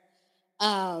her.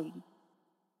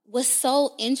 What's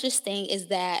so interesting is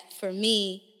that for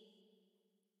me,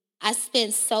 I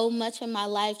spent so much of my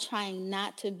life trying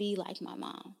not to be like my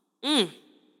mom.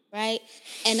 Right?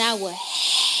 And I would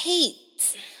hate,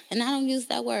 and I don't use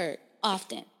that word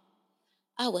often,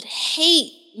 I would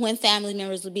hate when family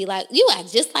members would be like, you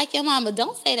act just like your mama.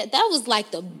 Don't say that. That was like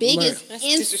the biggest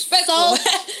insult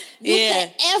you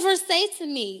could ever say to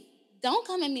me. Don't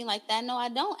come at me like that. No, I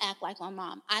don't act like my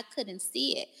mom. I couldn't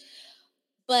see it.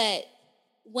 But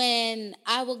when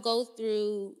I would go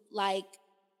through like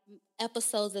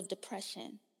episodes of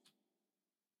depression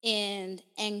and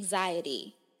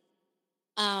anxiety,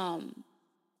 I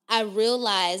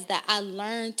realized that I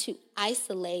learned to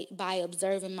isolate by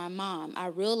observing my mom. I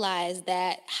realized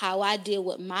that how I deal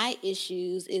with my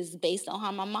issues is based on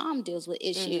how my mom deals with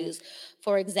issues.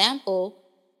 For example,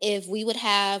 if we would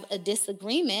have a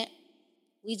disagreement,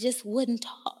 we just wouldn't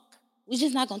talk. We're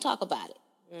just not going to talk about it,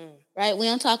 right? We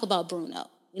don't talk about Bruno.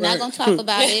 We're not going to talk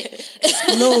about it.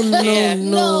 No,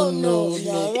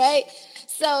 right?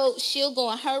 So she'll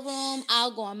go in her room,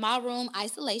 I'll go in my room,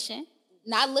 isolation.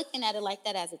 Not looking at it like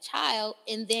that as a child,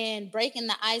 and then breaking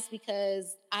the ice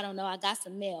because, I don't know, I got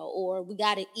some mail, or we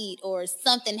got to eat, or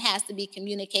something has to be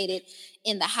communicated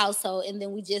in the household, and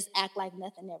then we just act like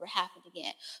nothing ever happened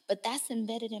again. But that's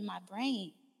embedded in my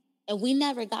brain. And we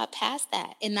never got past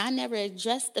that. And I never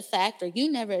addressed the fact, or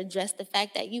you never addressed the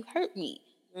fact that you hurt me,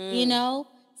 you know?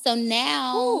 So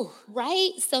now,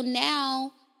 right? So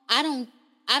now I don't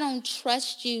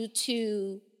trust you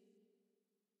to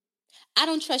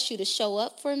show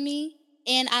up for me,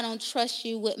 and I don't trust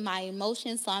you with my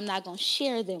emotions, so I'm not going to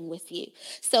share them with you.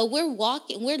 So we're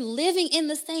living in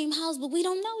the same house, but we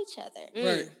don't know each other.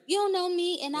 Right. You don't know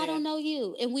me, and I don't know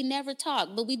you, and we never talk,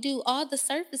 but we do all the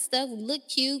surface stuff. We look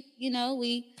cute, you know,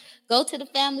 we go to the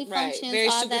family functions. Very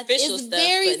all superficial that. stuff,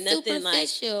 very but nothing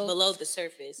superficial. like below the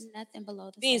surface. Nothing below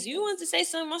the Beans, surface. you wanted to say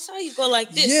something? I saw you go like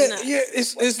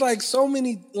this. It's like so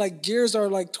many like gears are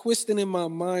like twisting in my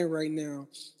mind right now,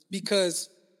 because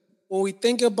when we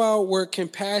think about where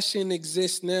compassion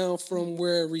exists now from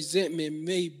where resentment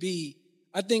may be,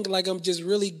 I think like I'm just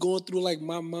really going through like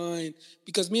my mind,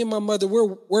 because me and my mother,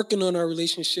 we're working on our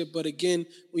relationship. But again,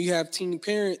 when you have teen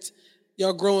parents,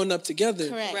 y'all growing up together.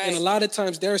 Correct. And a lot of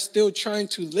times they're still trying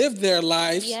to live their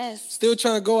lives, still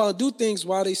trying to go out and do things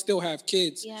while they still have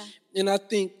kids. Yeah. And I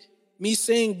think me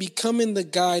saying becoming the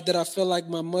guy that I feel like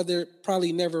my mother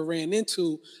probably never ran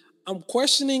into, I'm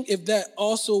questioning if that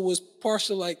also was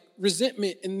partial like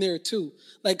resentment in there too.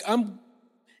 Like am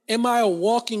I a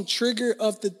walking trigger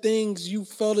of the things you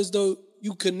felt as though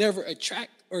you could never attract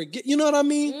or get? You know what I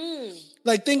mean?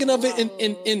 Like thinking of it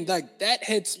in like that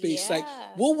headspace. Like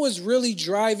what was really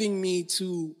driving me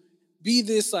to be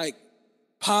this like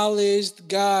polished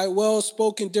guy,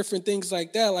 well-spoken, different things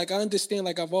like that. Like I understand,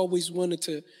 like I've always wanted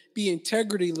to be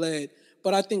integrity led.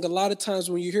 But I think a lot of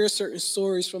times when you hear certain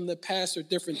stories from the past or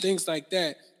different things like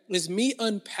that, is me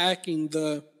unpacking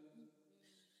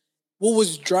what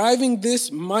was driving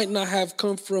this might not have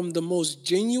come from the most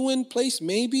genuine place,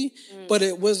 maybe, but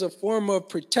it was a form of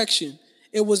protection.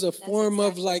 It was a form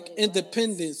of like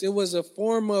independence. It was a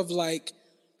form of like,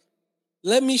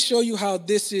 let me show you how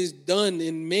this is done,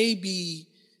 and maybe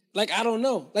Like, I don't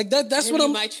know. Like that's Maybe what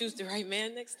you might choose the right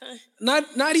man next time.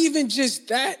 Not even just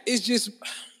that. It's just,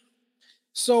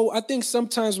 so I think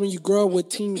sometimes when you grow up with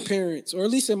teen parents, or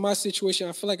at least in my situation,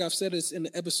 I feel like I've said this in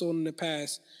the episode in the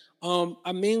past.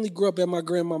 I mainly grew up at my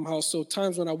grandmom's house. So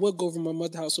times when I would go over to my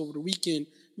mother's house over the weekend,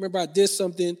 remember I did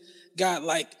something, got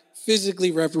like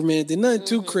physically reprimanded, nothing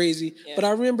too crazy. Yeah. But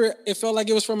I remember it felt like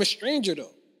it was from a stranger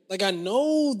though. Like, I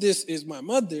know this is my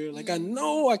mother. Like, I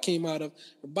know I came out of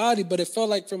her body, but it felt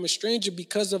like from a stranger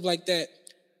because of like that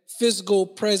physical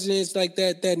presence, like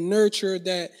that nurture,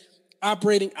 that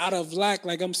operating out of lack.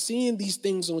 Like, I'm seeing these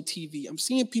things on TV. I'm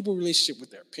seeing people relationship with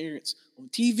their parents on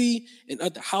TV and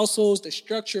other households, the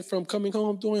structure from coming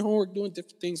home, doing homework, doing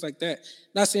different things like that.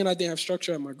 Not saying I didn't have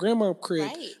structure at my grandma's crib,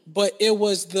 but it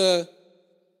was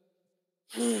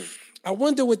I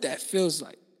wonder what that feels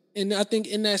like. And I think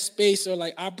in that space, or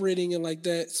like operating in like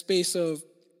that space of,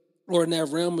 or in that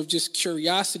realm of just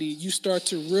curiosity, you start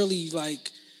to really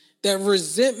like that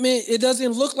resentment. It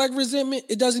doesn't look like resentment.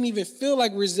 It doesn't even feel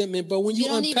like resentment. But when you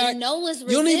unpack, even know it's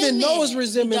resentment. You don't even know it's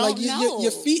resentment. Like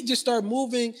your feet just start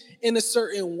moving in a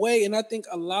certain way. And I think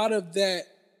a lot of that,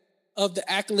 of the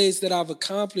accolades that I've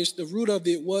accomplished, the root of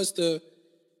it was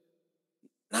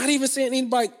not even saying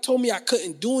anybody told me I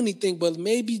couldn't do anything, but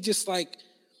maybe just like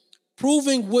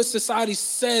proving what society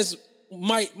says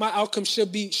my outcome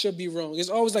should be wrong. It's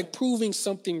always like proving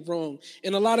something wrong.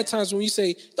 And a lot of times when you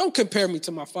say, don't compare me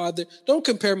to my father, don't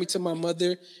compare me to my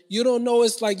mother, you don't know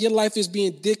it's like your life is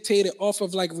being dictated off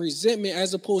of like resentment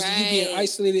as opposed to you being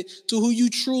isolated to who you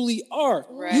truly are.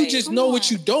 You just know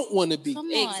what you don't want to be. Come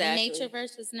on, nature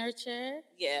versus nurture.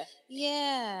 Yeah.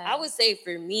 Yeah. I would say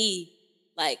for me,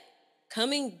 like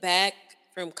coming back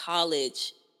from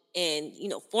college and,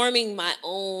 forming my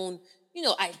own,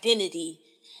 identity.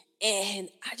 And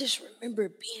I just remember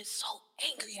being so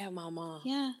angry at my mom.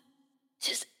 Yeah.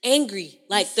 Just angry.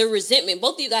 Like the resentment.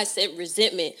 Both of you guys said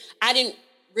resentment. I didn't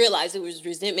realize it was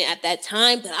resentment at that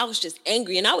time, but I was just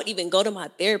angry. And I would even go to my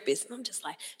therapist and I'm just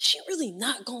like, she really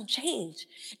not going to change.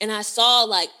 And I saw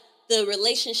like the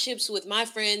relationships with my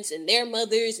friends and their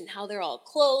mothers and how they're all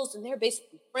close and they're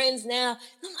basically friends now. And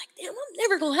I'm like, damn, I'm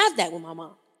never going to have that with my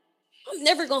mom. I'm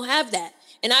never going to have that.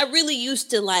 And I really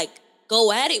used to like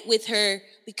go at it with her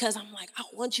because I'm like, I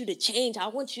want you to change. I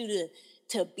want you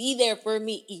to be there for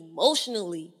me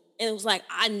emotionally. And it was like,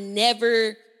 I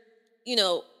never,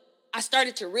 I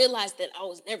started to realize that I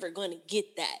was never going to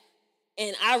get that.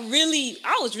 And I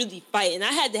was really fighting.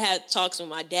 I had to have talks with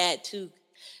my dad too.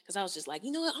 Because I was just like,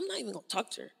 you know what? I'm not even going to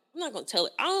talk to her. I'm not going to tell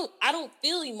her. I don't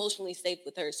feel emotionally safe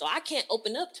with her. So I can't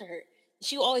open up to her.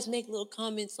 She would always make little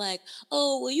comments like,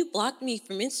 oh, well, you blocked me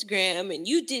from Instagram and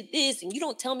you did this and you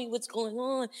don't tell me what's going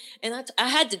on. And I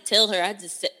had to tell her, I had to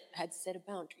set a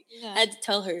boundary. Yeah. I had to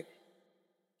tell her,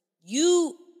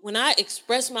 when I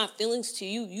express my feelings to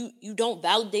you don't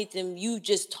validate them. You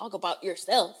just talk about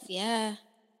yourself. Yeah.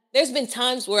 There's been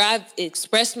times where I've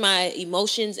expressed my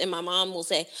emotions and my mom will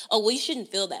say, oh, well, you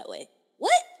shouldn't feel that way.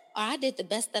 What? Or I did the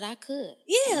best that I could.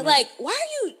 Yeah, like why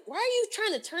are you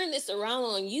trying to turn this around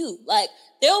on you? Like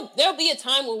there'll be a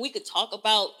time where we could talk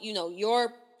about,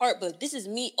 your part, but this is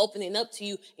me opening up to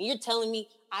you and you're telling me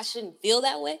I shouldn't feel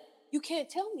that way. You can't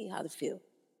tell me how to feel.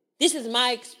 This is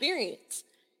my experience.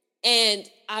 And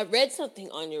I read something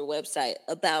on your website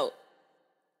about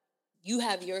you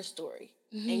have your story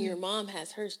and your mom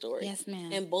has her story. Yes,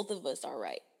 ma'am. And both of us are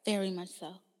right. Very much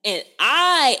so. And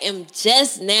I am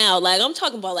just now, like I'm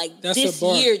talking about like this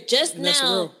year, just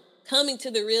now coming to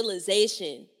the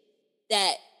realization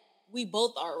that we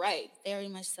both are right. Very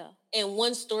much so. And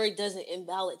one story doesn't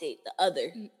invalidate the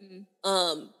other.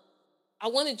 I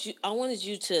wanted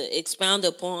you to expound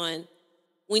upon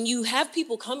when you have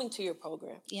people coming to your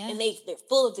program and they're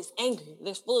full of this anger,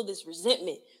 they're full of this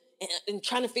resentment and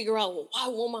trying to figure out, well, why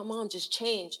won't my mom just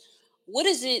change? What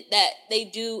is it that they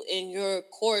do in your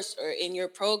course or in your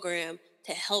program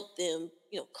to help them,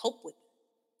 cope with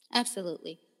it?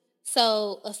 Absolutely.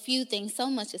 So a few things, so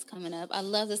much is coming up. I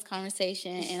love this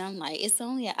conversation and I'm like, it's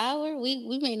only an hour.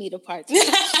 We may need a part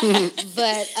 2.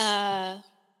 But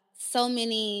so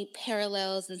many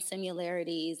parallels and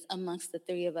similarities amongst the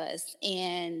three of us.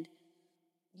 And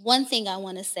one thing I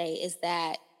want to say is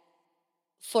that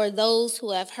for those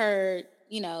who have heard,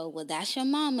 well, that's your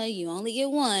mama. You only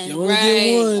get one. You only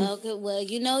get one. Okay,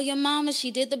 well, your mama, she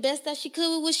did the best that she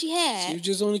could with what she had. She was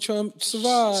just only trying to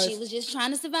survive. She was just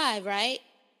trying to survive, right?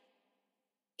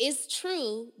 It's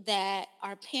true that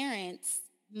our parents,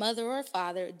 mother or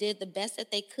father, did the best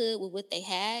that they could with what they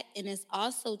had. And it's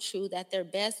also true that their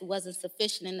best wasn't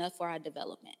sufficient enough for our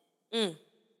development.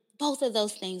 Both of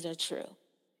those things are true.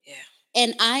 Yeah.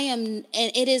 And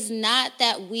it is not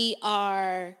that we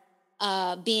are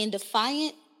being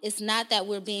defiant, it's not that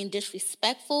we're being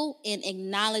disrespectful in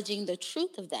acknowledging the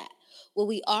truth of that. What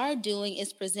we are doing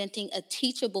is presenting a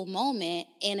teachable moment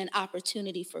and an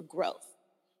opportunity for growth.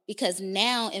 Because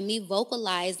now, in me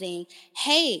vocalizing,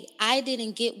 hey, I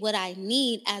didn't get what I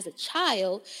need as a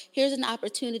child, here's an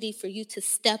opportunity for you to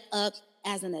step up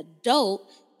as an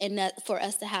adult and for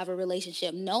us to have a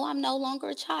relationship. No, I'm no longer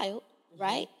a child,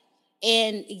 right?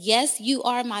 And yes, you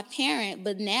are my parent,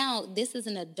 but now this is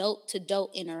an adult to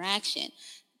adult interaction.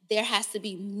 There has to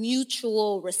be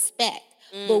mutual respect.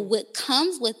 But what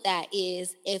comes with that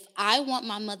is if I want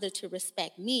my mother to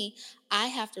respect me, I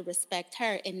have to respect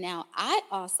her. And now I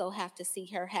also have to see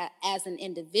her as an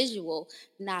individual,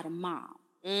 not a mom.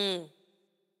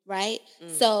 Right?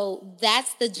 So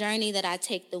that's the journey that I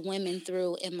take the women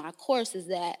through in my course, is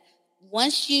that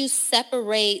once you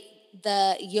separate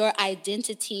your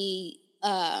identity,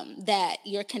 that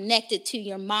you're connected to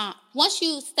your mom, once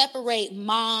you separate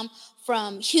mom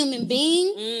from human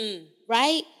being,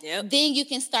 right? Yep. Then you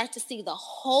can start to see the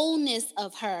wholeness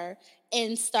of her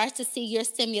and start to see your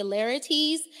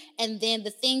similarities. And then the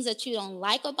things that you don't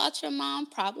like about your mom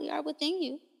probably are within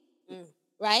you.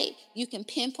 Right? You can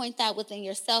pinpoint that within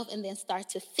yourself and then start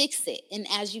to fix it. And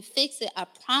as you fix it, I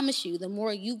promise you, the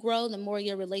more you grow, the more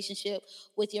your relationship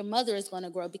with your mother is going to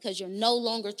grow, because you're no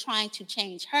longer trying to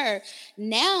change her.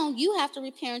 Now you have to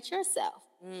reparent yourself.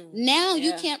 Now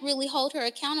you can't really hold her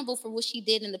accountable for what she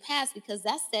did in the past, because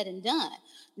that's said and done.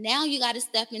 Now you got to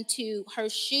step into her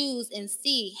shoes and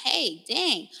see, hey,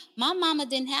 dang, my mama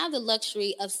didn't have the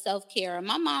luxury of self-care, or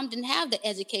my mom didn't have the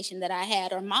education that I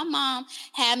had, or my mom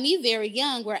had me very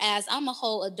young, whereas I'm a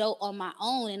whole adult on my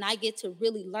own and I get to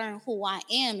really learn who I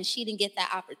am, and she didn't get that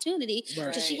opportunity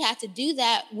because she had to do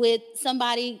that with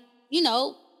somebody,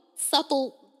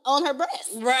 supple on her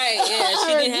breast. Right, yeah.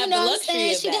 She didn't have the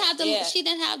luxury of that. She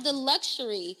didn't have the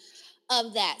luxury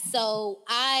of that. So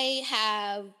I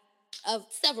have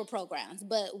several programs,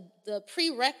 but the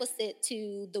prerequisite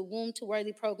to the Womb to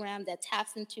Worthy program that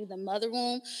taps into the mother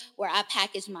womb, where I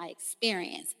package my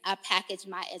experience, I package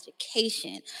my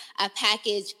education, I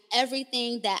package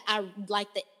everything that I like,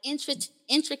 the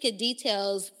intricate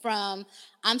details from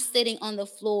I'm sitting on the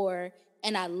floor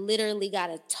and I literally got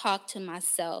to talk to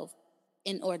myself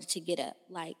in order to get up.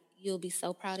 Like, you'll be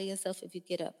so proud of yourself if you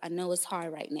get up. I know it's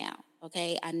hard right now,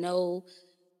 okay? I know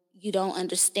you don't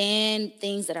understand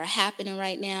things that are happening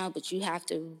right now, but you have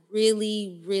to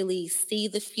really, really see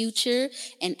the future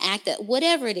and act at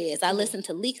whatever it is. I listen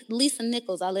to Lisa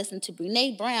Nichols. I listen to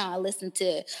Brene Brown. I listen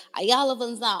to Ayala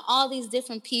Van Zandt, all these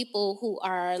different people who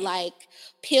are like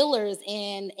pillars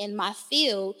in my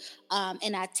field.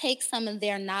 And I take some of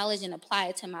their knowledge and apply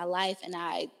it to my life, and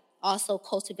I also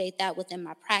cultivate that within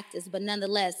my practice. But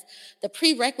nonetheless, the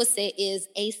prerequisite is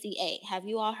ACA. Have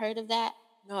you all heard of that?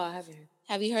 No, I haven't.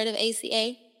 Have you heard of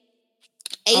ACA?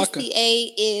 ACA.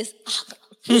 ACA is ACA.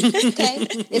 Okay?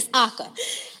 It's ACA.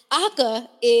 ACA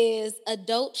is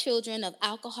adult children of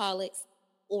alcoholics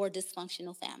or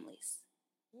dysfunctional families.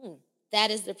 That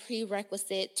is the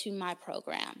prerequisite to my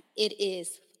program. It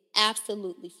is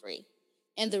absolutely free.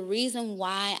 And the reason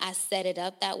why I set it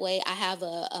up that way, I have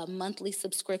a monthly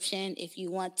subscription. If you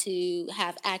want to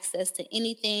have access to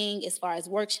anything as far as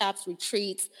workshops,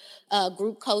 retreats,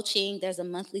 group coaching, there's a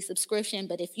monthly subscription.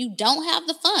 But if you don't have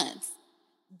the funds,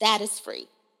 that is free.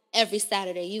 Every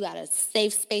Saturday, you got a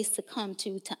safe space to come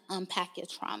to unpack your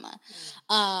trauma.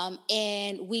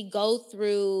 And we go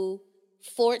through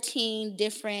 14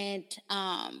 different,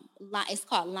 it's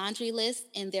called laundry lists,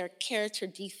 and their character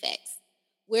defects.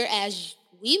 Whereas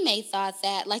we may thought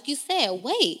that, like you said,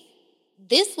 wait,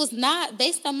 this was not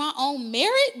based on my own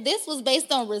merit. This was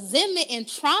based on resentment and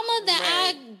trauma that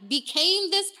I became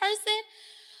this person.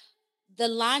 The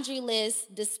laundry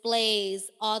list displays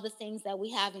all the things that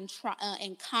we have in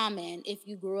common if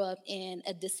you grew up in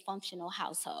a dysfunctional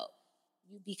household.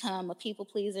 You become a people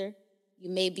pleaser. You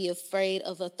may be afraid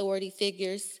of authority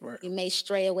figures. Right. You may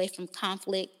stray away from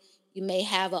conflict. You may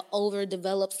have an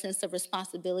overdeveloped sense of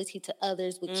responsibility to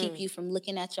others, would keep you from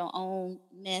looking at your own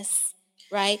mess,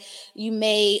 right? You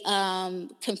may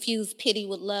confuse pity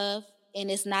with love,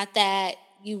 and it's not that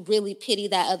you really pity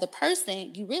that other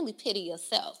person, you really pity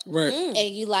yourself. Right.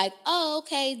 And you like, oh,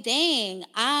 okay, dang,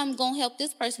 I'm going to help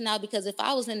this person out because if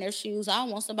I was in their shoes, I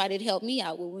want somebody to help me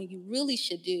out. Well, what you really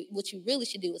should do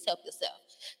is help yourself.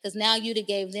 Because now you'd have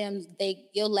gave them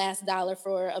your last dollar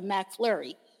for a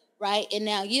McFlurry, right? And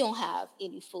now you don't have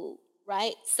any food,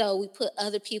 right? So we put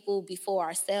other people before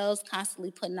ourselves,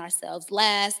 constantly putting ourselves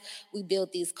last. We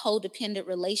build these codependent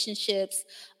relationships,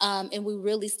 and we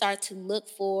really start to look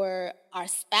for our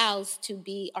spouse to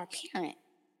be our parent.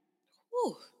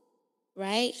 Whew.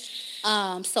 right?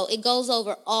 So it goes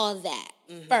over all that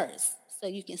first so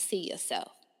you can see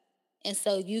yourself. And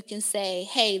so you can say,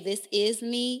 hey, this is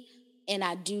me, and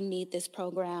I do need this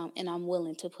program, and I'm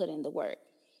willing to put in the work.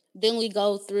 Then we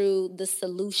go through the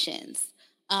solutions.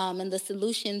 And the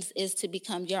solutions is to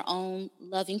become your own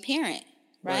loving parent,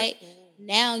 right?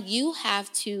 Now you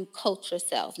have to coach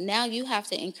yourself. Now you have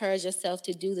to encourage yourself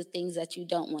to do the things that you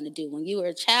don't want to do. When you were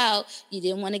a child, you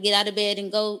didn't want to get out of bed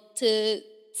and go to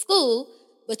school,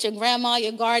 but your grandma,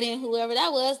 your guardian, whoever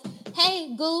that was,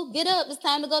 hey, Goo, get up. It's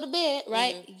time to go to bed,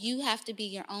 right? You have to be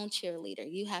your own cheerleader.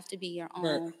 You have to be your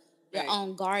own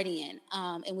own guardian.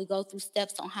 And we go through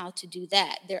steps on how to do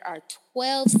that. There are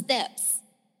 12 steps,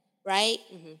 right?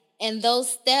 And those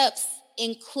steps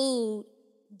include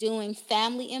doing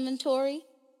family inventory,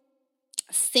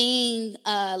 seeing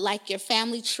like your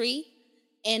family tree,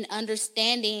 and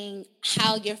understanding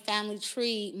how your family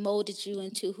tree molded you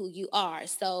into who you are.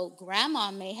 So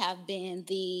grandma may have been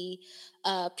the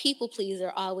people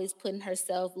pleaser, always putting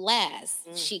herself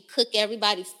last. She cook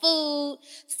everybody food,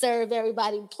 serve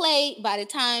everybody plate. By the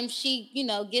time she,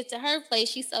 get to her place,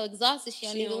 she's so exhausted she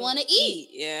don't even want to eat.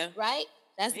 Yeah. Right?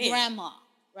 That's grandma,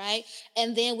 right?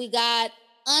 And then we got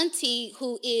auntie,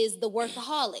 who is the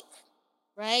workaholic,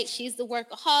 right? She's the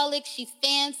workaholic. She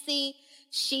fancy.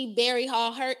 She bury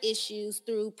all her issues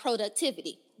through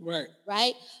productivity.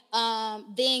 Right?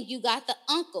 Then you got the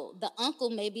uncle. The uncle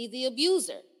may be the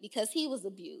abuser because he was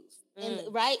abused.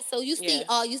 Right? So you see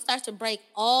you start to break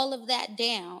all of that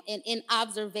down. And in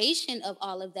observation of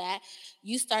all of that,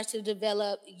 you start to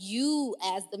develop you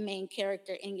as the main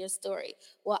character in your story.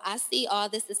 Well, I see all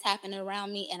this is happening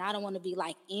around me, and I don't want to be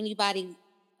like anybody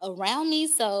around me.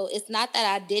 So it's not that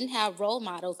I didn't have role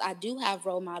models. I do have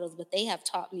role models, but they have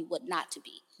taught me what not to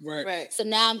be. Right. So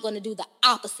now I'm going to do the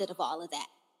opposite of all of that.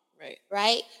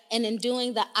 Right. And in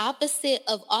doing the opposite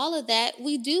of all of that,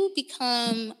 we do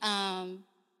become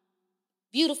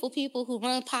beautiful people who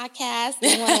run podcasts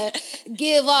and want to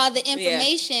give all the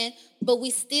information, but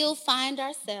we still find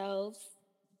ourselves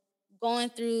going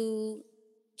through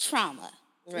trauma.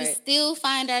 We still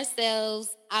find ourselves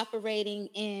operating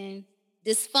in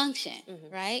dysfunction,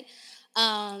 right?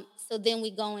 So then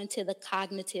we go into the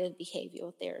cognitive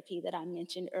behavioral therapy that I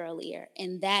mentioned earlier,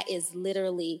 and that is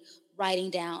literally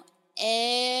writing down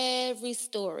every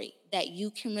story that you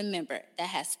can remember that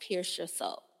has pierced your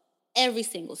soul. Every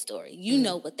single story. You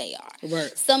know what they are.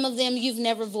 Right. Some of them you've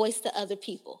never voiced to other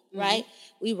people, right?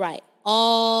 We write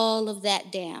all of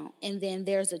that down, and then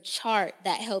there's a chart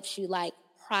that helps you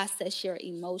process your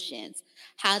emotions.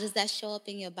 How does that show up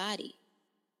in your body?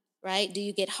 Right? Do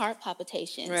you get heart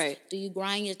palpitations? Right. Do you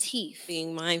grind your teeth?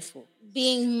 Being mindful.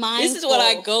 This is what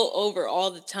I go over all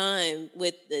the time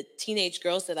with the teenage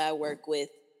girls that I work with.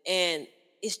 And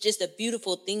it's just a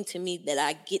beautiful thing to me that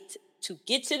I get to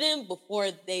get to them before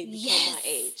they become my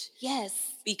age. Yes.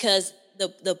 Because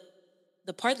the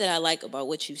part that I like about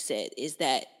what you said is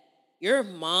that your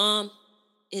mom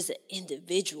is an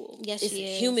individual. Yes, is she a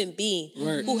is. human being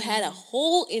who had a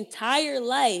whole entire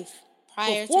life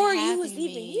before you was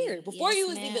even here, before you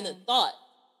was even a thought.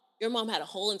 Your mom had a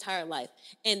whole entire life.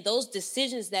 And those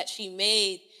decisions that she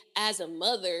made as a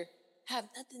mother have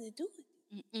nothing to do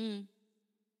with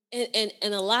it.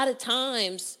 And a lot of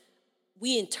times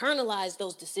we internalize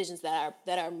those decisions that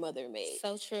our mother made.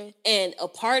 So true. And a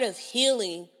part of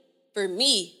healing for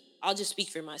me, I'll just speak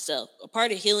for myself. A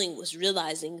part of healing was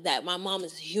realizing that my mom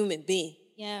is a human being.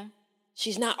 Yeah.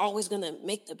 She's not always going to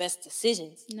make the best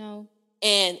decisions. No.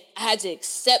 And I had to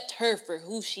accept her for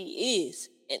who she is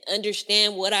and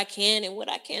understand what I can and what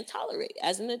I can't tolerate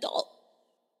as an adult.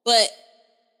 But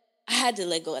I had to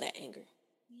let go of that anger.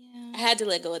 Yeah. I had to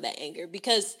let go of that anger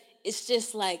because it's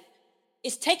just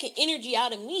it's taking energy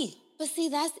out of me. But see,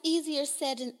 that's easier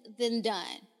said than done,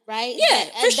 right? Yeah,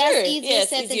 for sure. That's easier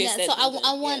said than done. So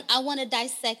I want to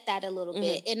dissect that a little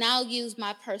bit, and I'll use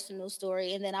my personal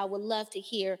story, and then I would love to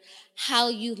hear how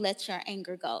you let your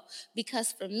anger go.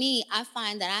 Because for me, I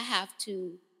find that I have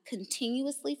to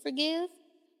continuously forgive,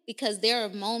 because there are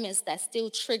moments that still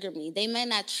trigger me. They may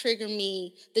not trigger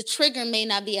me. The trigger may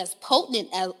not be as potent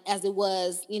as it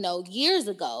was, years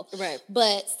ago. Right.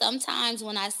 But sometimes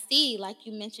when I see, like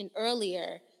you mentioned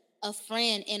earlier, a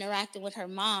friend interacting with her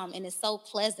mom and it's so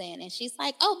pleasant, and she's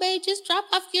like, "Oh, babe, just drop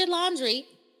off your laundry."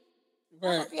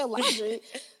 Right. Drop off your laundry.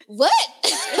 What? You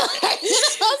know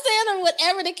what I'm saying? Or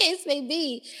whatever the case may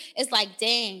be. It's like,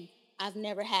 dang, I've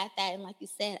never had that. And like you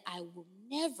said, I will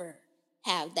never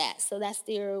have that. So that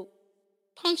still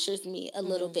punctures me a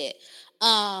little bit.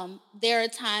 There are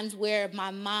times where my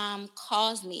mom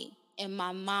calls me and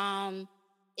my mom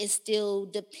is still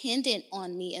dependent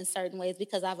on me in certain ways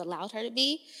because I've allowed her to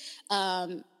be.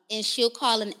 And she'll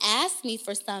call and ask me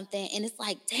for something, and it's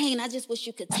like, dang, I just wish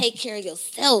you could take care of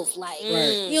yourself. Like,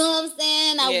 Right. you know what I'm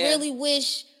saying? I really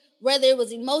wish, whether it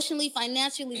was emotionally,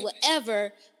 financially,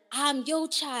 whatever, I'm your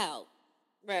child.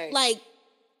 Right. Like,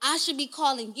 I should be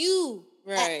calling you.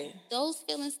 Right. Those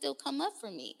feelings still come up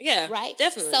for me. Yeah, right?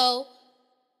 definitely. So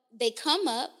they come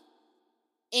up,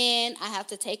 and I have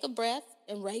to take a breath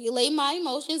and regulate my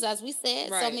emotions, as we said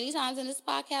so many times in this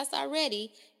podcast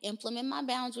already. Implement my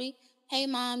boundary. Hey,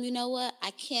 Mom, you know what?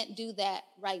 I can't do that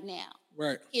right now.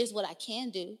 Right. Here's what I can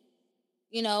do.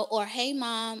 You know, or, hey,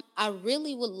 Mom, I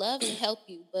really would love to help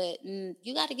you, but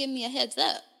you got to give me a heads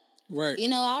up. Right. You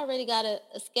know, I already got a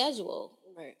schedule.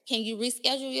 Right. Can you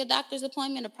reschedule your doctor's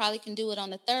appointment, or probably can do it on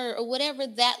the 3rd, or whatever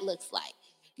that looks like?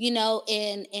 You know,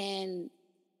 and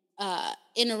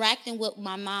interacting with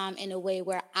my mom in a way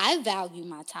where I value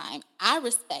my time. I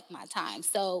respect my time.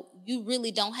 So you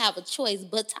really don't have a choice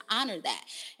but to honor that.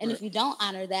 And if you don't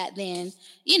honor that, then,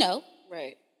 you know,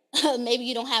 maybe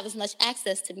you don't have as much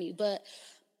access to me. But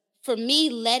for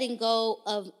me, letting go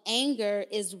of anger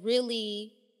is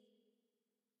really,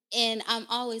 and I'm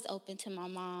always open to my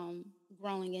mom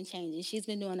growing and changing. She's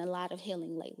been doing a lot of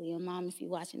healing lately. And Mom, if you're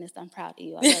watching this, I'm proud of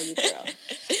you. I love you,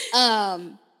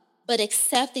 girl. But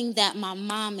accepting that my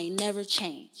mom may never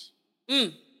change.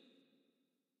 That's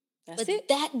but it.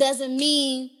 That doesn't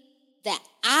mean that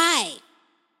I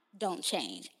don't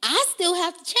change. I still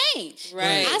have to change.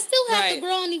 Right. I still have to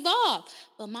grow and evolve.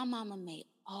 But my mama may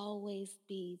always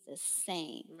be the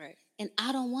same. Right. And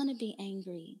I don't want to be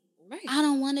angry. Right. I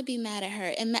don't want to be mad at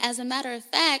her. And as a matter of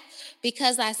fact,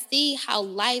 because I see how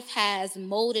life has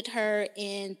molded her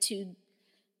into,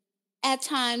 at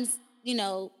times, you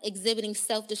know, exhibiting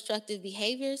self-destructive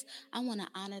behaviors, I want to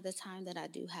honor the time that I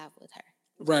do have with her.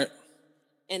 Right.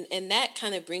 And that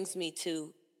kind of brings me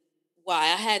to why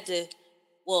I had to,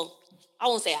 well, I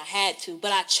won't say I had to,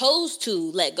 but I chose to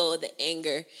let go of the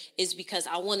anger, is because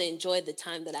I want to enjoy the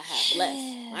time that I have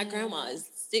left. My grandma is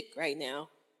sick right now,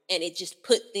 and it just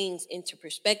put things into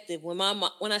perspective. When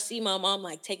I see my mom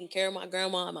like taking care of my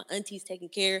grandma, my aunties taking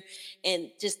care,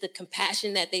 and just the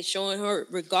compassion that they showing her,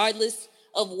 regardless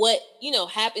of what, you know,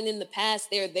 happened in the past,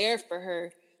 they're there for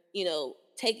her, you know,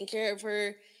 taking care of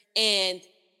her. And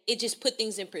it just put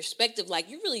things in perspective. Like,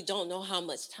 you really don't know how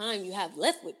much time you have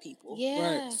left with people.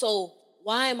 Yeah. Right. So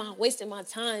why am I wasting my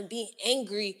time being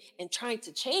angry and trying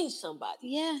to change somebody?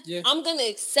 Yeah. I'm going to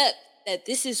accept that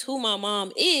this is who my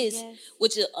mom is,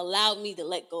 which allowed me to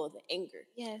let go of the anger.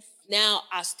 Yes. Now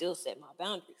I still set my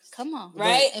boundaries. Come on.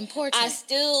 Right? Important. I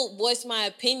still voice my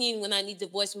opinion when I need to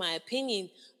voice my opinion,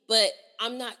 but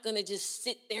I'm not going to just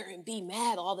sit there and be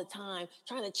mad all the time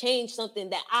trying to change something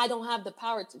that I don't have the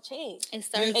power to change. It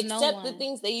serves Accept no one. the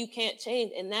things that you can't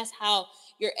change, and that's how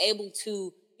you're able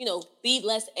to, you know, be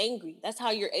less angry. That's how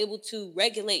you're able to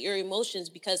regulate your emotions,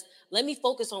 because let me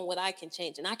focus on what I can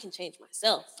change, and I can change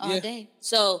myself. All day.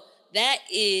 So that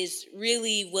is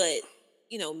really what,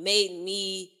 you know, made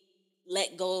me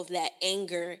let go of that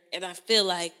anger. And I feel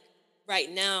like right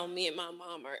now, me and my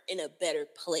mom are in a better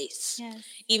place. Yes.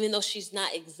 Even though she's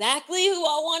not exactly who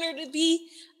I want her to be,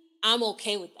 I'm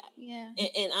okay with that. Yeah.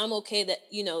 And I'm okay that,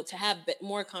 you know, to have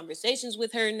more conversations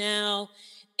with her now.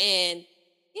 And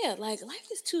yeah, like, life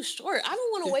is too short. I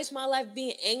don't want to waste my life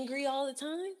being angry all the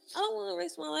time. I don't want to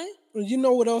waste my life. You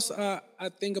know what else I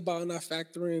think about and I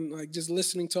factor in, like, just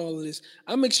listening to all of this?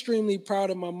 I'm extremely proud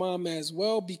of my mom as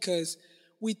well, because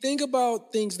we think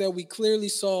about things that we clearly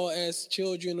saw as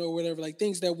children or whatever, like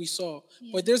things that we saw.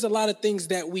 Yeah. But there's a lot of things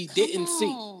that we didn't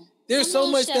see. There's so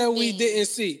much that we didn't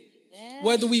see. Yeah.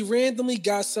 Whether we randomly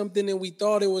got something and we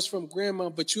thought it was from grandma,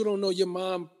 but you don't know your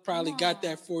mom probably got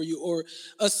that for you. Or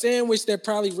a sandwich that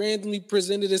probably randomly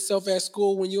presented itself at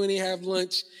school when you didn't have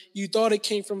lunch. You thought it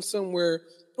came from somewhere,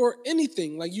 or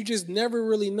anything. Like, you just never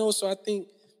really know. So I think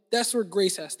that's where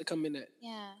grace has to come in at.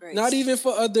 Yeah. Grace. Not even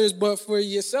for others, but for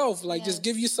yourself. Like, just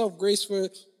give yourself grace for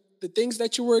the things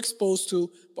that you were exposed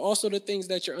to, but also the things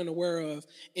that you're unaware of.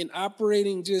 And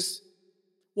operating, just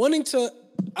wanting to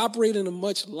operate in a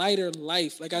much lighter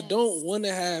life. Like, I don't want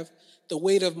to have the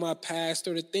weight of my past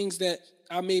or the things that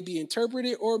I may be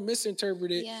interpreted or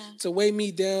misinterpreted to weigh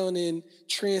me down and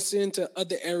transcend to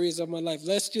other areas of my life.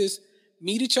 Let's just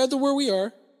meet each other where we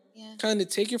are. Yeah. Kind of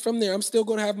take it from there. I'm still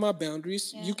going to have my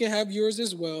boundaries. Yeah. You can have yours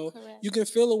as well. Correct. You can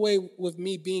feel away with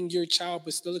me being your child,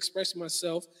 but still expressing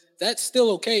myself. That's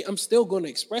still okay. I'm still going to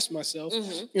express myself.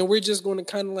 Mm-hmm. And we're just going to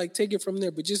kind of like take it from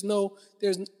there. But just know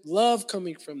there's love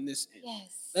coming from this end.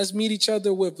 Yes. Let's meet each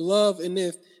other with love. And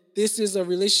if this is a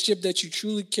relationship that you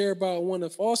truly care about and want to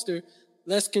foster,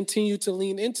 let's continue to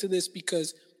lean into this,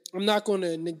 because I'm not going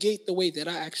to negate the way that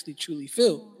I actually truly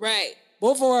feel. Right.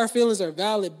 Both of our feelings are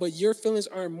valid, but your feelings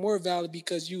aren't more valid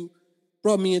because you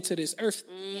brought me into this earth.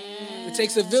 It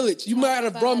takes a village. You might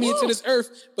have brought me into this earth,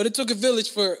 but it took a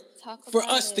village for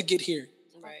us to get here.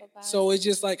 Right. So it's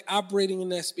just like operating in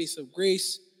that space of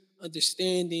grace,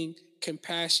 understanding,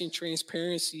 compassion,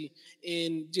 transparency,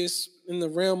 and just in the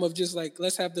realm of just like,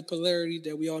 let's have the polarity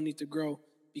that we all need to grow,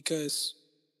 because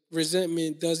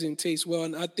resentment doesn't taste well.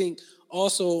 And I think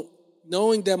also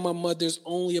knowing that my mother's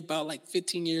only about like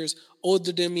 15 years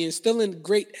older than me and still in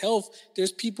great health,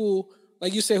 there's people,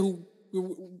 like you said, who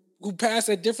pass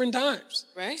at different times.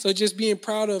 Right. So just being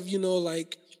proud of,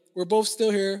 like, we're both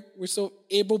still here. We're so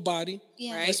able-bodied.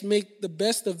 Yeah. Right. Let's make the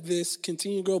best of this,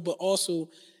 continue to grow, but also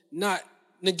not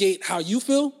negate how you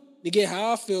feel, negate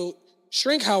how I feel,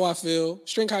 shrink how I feel,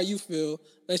 shrink how you feel.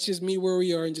 Let's just meet where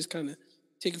we are and just kind of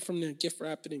take it from there. Gift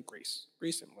wrap it in grace.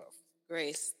 Grace and love.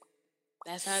 Grace.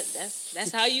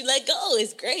 That's how you let go.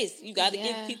 It's grace. You got to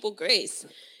give people grace.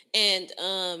 And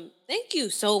thank you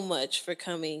so much for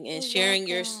coming and sharing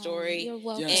your story. You're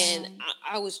welcome. Yes. And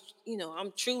I was,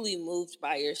 I'm truly moved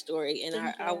by your story. And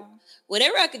I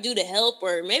whatever I could do to help,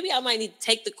 or maybe I might need to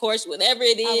take the course, whatever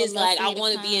it is. Like, I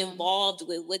want to be involved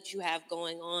with what you have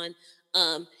going on.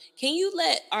 Can you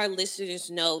let our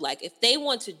listeners know, like, if they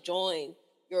want to join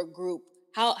your group,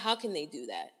 how can they do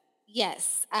that?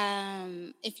 Yes.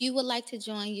 If you would like to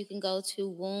join, you can go to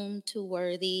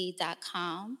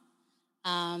wombtoworthy.com.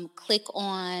 Click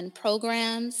on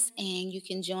programs, and you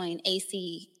can join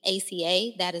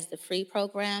ACA. That is the free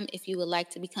program. If you would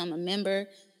like to become a member,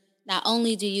 not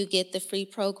only do you get the free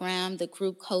program, the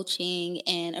group coaching,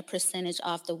 and a percentage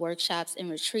off the workshops and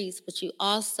retreats, but you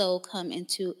also come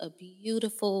into a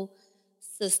beautiful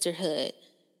sisterhood.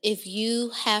 If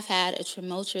you have had a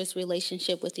tumultuous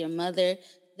relationship with your mother,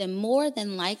 then more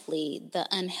than likely the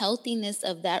unhealthiness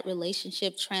of that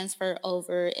relationship transfer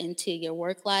over into your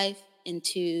work life,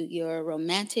 into your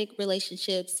romantic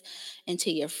relationships, into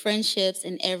your friendships,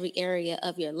 in every area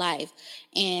of your life.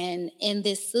 And in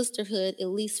this sisterhood, at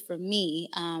least for me,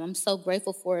 I'm so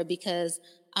grateful for it, because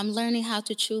I'm learning how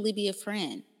to truly be a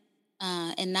friend,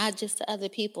 and not just to other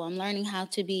people. I'm learning how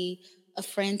to be a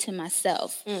friend to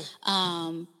myself.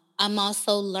 I'm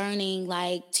also learning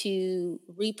to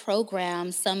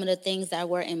reprogram some of the things that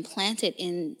were implanted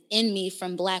in me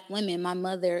from Black women, my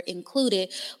mother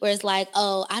included, where it's like,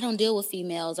 oh, I don't deal with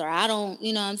females, or I don't,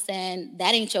 you know what I'm saying,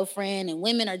 that ain't your friend, and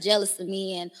women are jealous of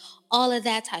me, and all of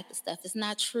that type of stuff. It's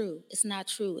not true. It's not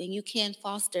true. And you can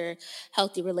foster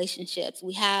healthy relationships.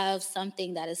 We have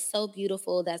something that is so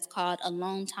beautiful that's called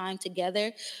Alone Time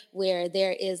Together, where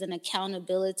there is an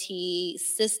accountability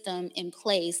system in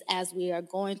place as we are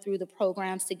going through the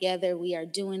programs together. We are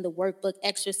doing the workbook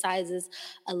exercises.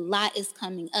 A lot is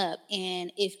coming up.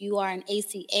 And if you are an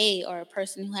ACA or a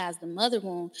person who has the mother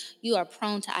wound, you are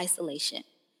prone to isolation.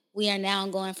 We are now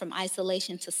going from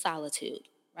isolation to solitude.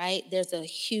 Right? There's a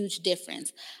huge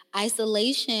difference.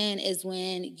 Isolation is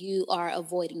when you are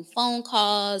avoiding phone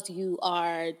calls, you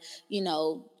are,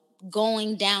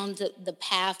 going down the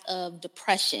path of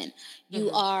depression.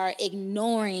 You are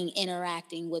ignoring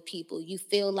interacting with people. You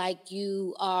feel like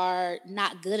you are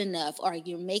not good enough, or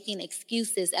you're making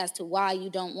excuses as to why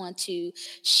you don't want to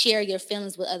share your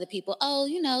feelings with other people. Oh,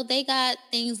 they got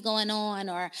things going on,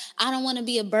 or I don't want to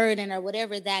be a burden, or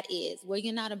whatever that is. Well,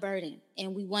 you're not a burden,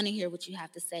 and we want to hear what you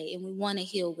have to say, and we want to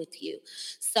heal with you.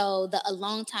 So the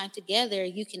alone time together,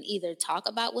 you can either talk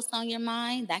about what's on your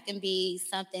mind. That can be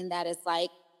something that is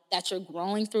that you're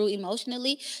growing through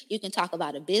emotionally. You can talk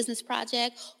about a business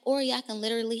project, or y'all can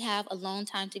literally have alone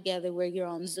time together where you're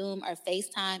on Zoom or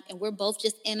FaceTime, and we're both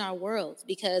just in our worlds,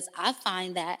 because I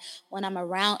find that when I'm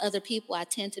around other people, I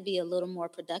tend to be a little more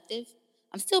productive.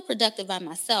 I'm still productive by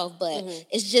myself, but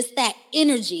it's just that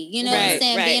energy, what I'm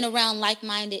saying? Right. Being around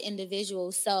like-minded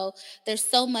individuals. So there's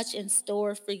so much in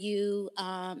store for you,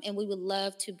 and we would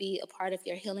love to be a part of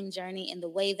your healing journey. And the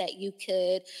way that you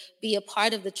could be a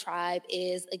part of the tribe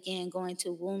is, again, going to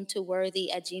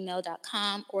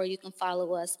wombtoworthy@gmail.com, or you can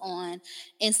follow us on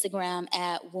Instagram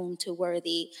at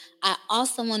wombtoworthy. I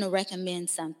also want to recommend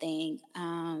something.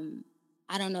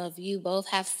 I don't know if you both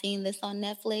have seen this on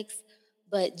Netflix,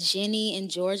 but Jenny in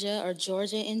Georgia, or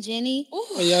Georgia and Jenny.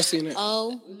 Oh, yeah, I've seen it.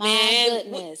 Oh, my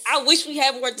goodness. I wish we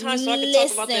had more time so I could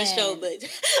talk about that show, but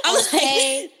I was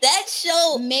like, that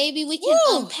show. Maybe we can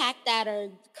unpack that or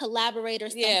collaborate or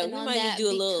something on that. Yeah, we might need to do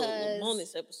a little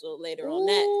bonus episode later on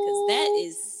that, because that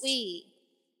is...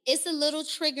 It's a little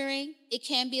triggering. It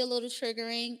can be a little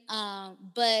triggering,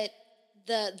 but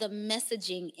the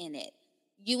messaging in it,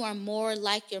 you are more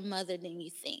like your mother than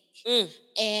you think.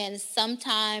 And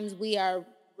sometimes we are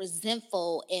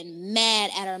resentful and mad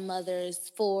at our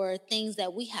mothers for things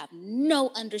that we have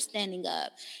no understanding of.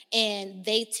 And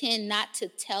they tend not to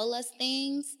tell us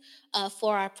things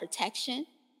for our protection,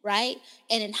 right?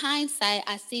 And in hindsight,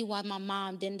 I see why my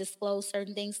mom didn't disclose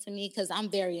certain things to me, because I'm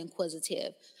very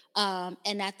inquisitive.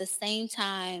 And at the same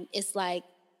time, it's like,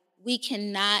 we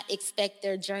cannot expect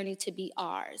their journey to be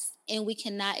ours, and we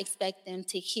cannot expect them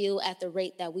to heal at the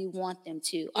rate that we want them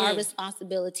to. Our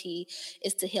responsibility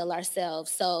is to heal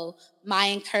ourselves. So my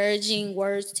encouraging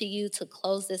words to you to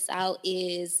close this out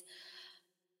is,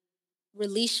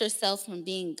 release yourself from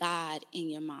being God in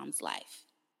your mom's life.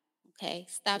 Okay?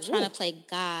 Stop trying to play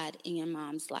God in your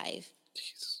mom's life.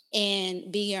 Jesus.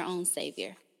 And be your own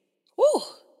savior. Woo.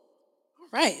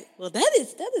 Right. Well, that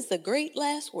is a great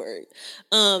last word.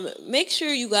 Make sure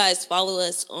you guys follow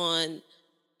us on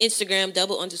Instagram,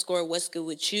 _what's good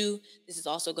with you. This is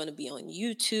also going to be on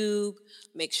YouTube.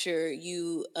 Make sure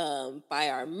you buy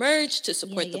our merch to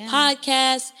support the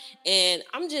podcast. And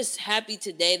I'm just happy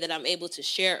today that I'm able to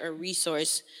share a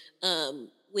resource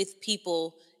with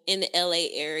people in the LA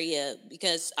area,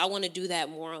 because I want to do that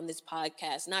more on this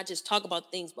podcast. Not just talk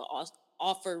about things, but also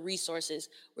offer resources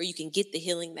where you can get the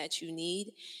healing that you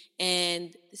need.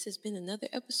 And this has been another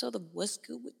episode of What's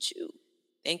Good With You.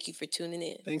 Thank you for tuning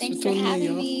in. Thanks for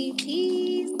having me.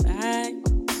 Peace. Bye.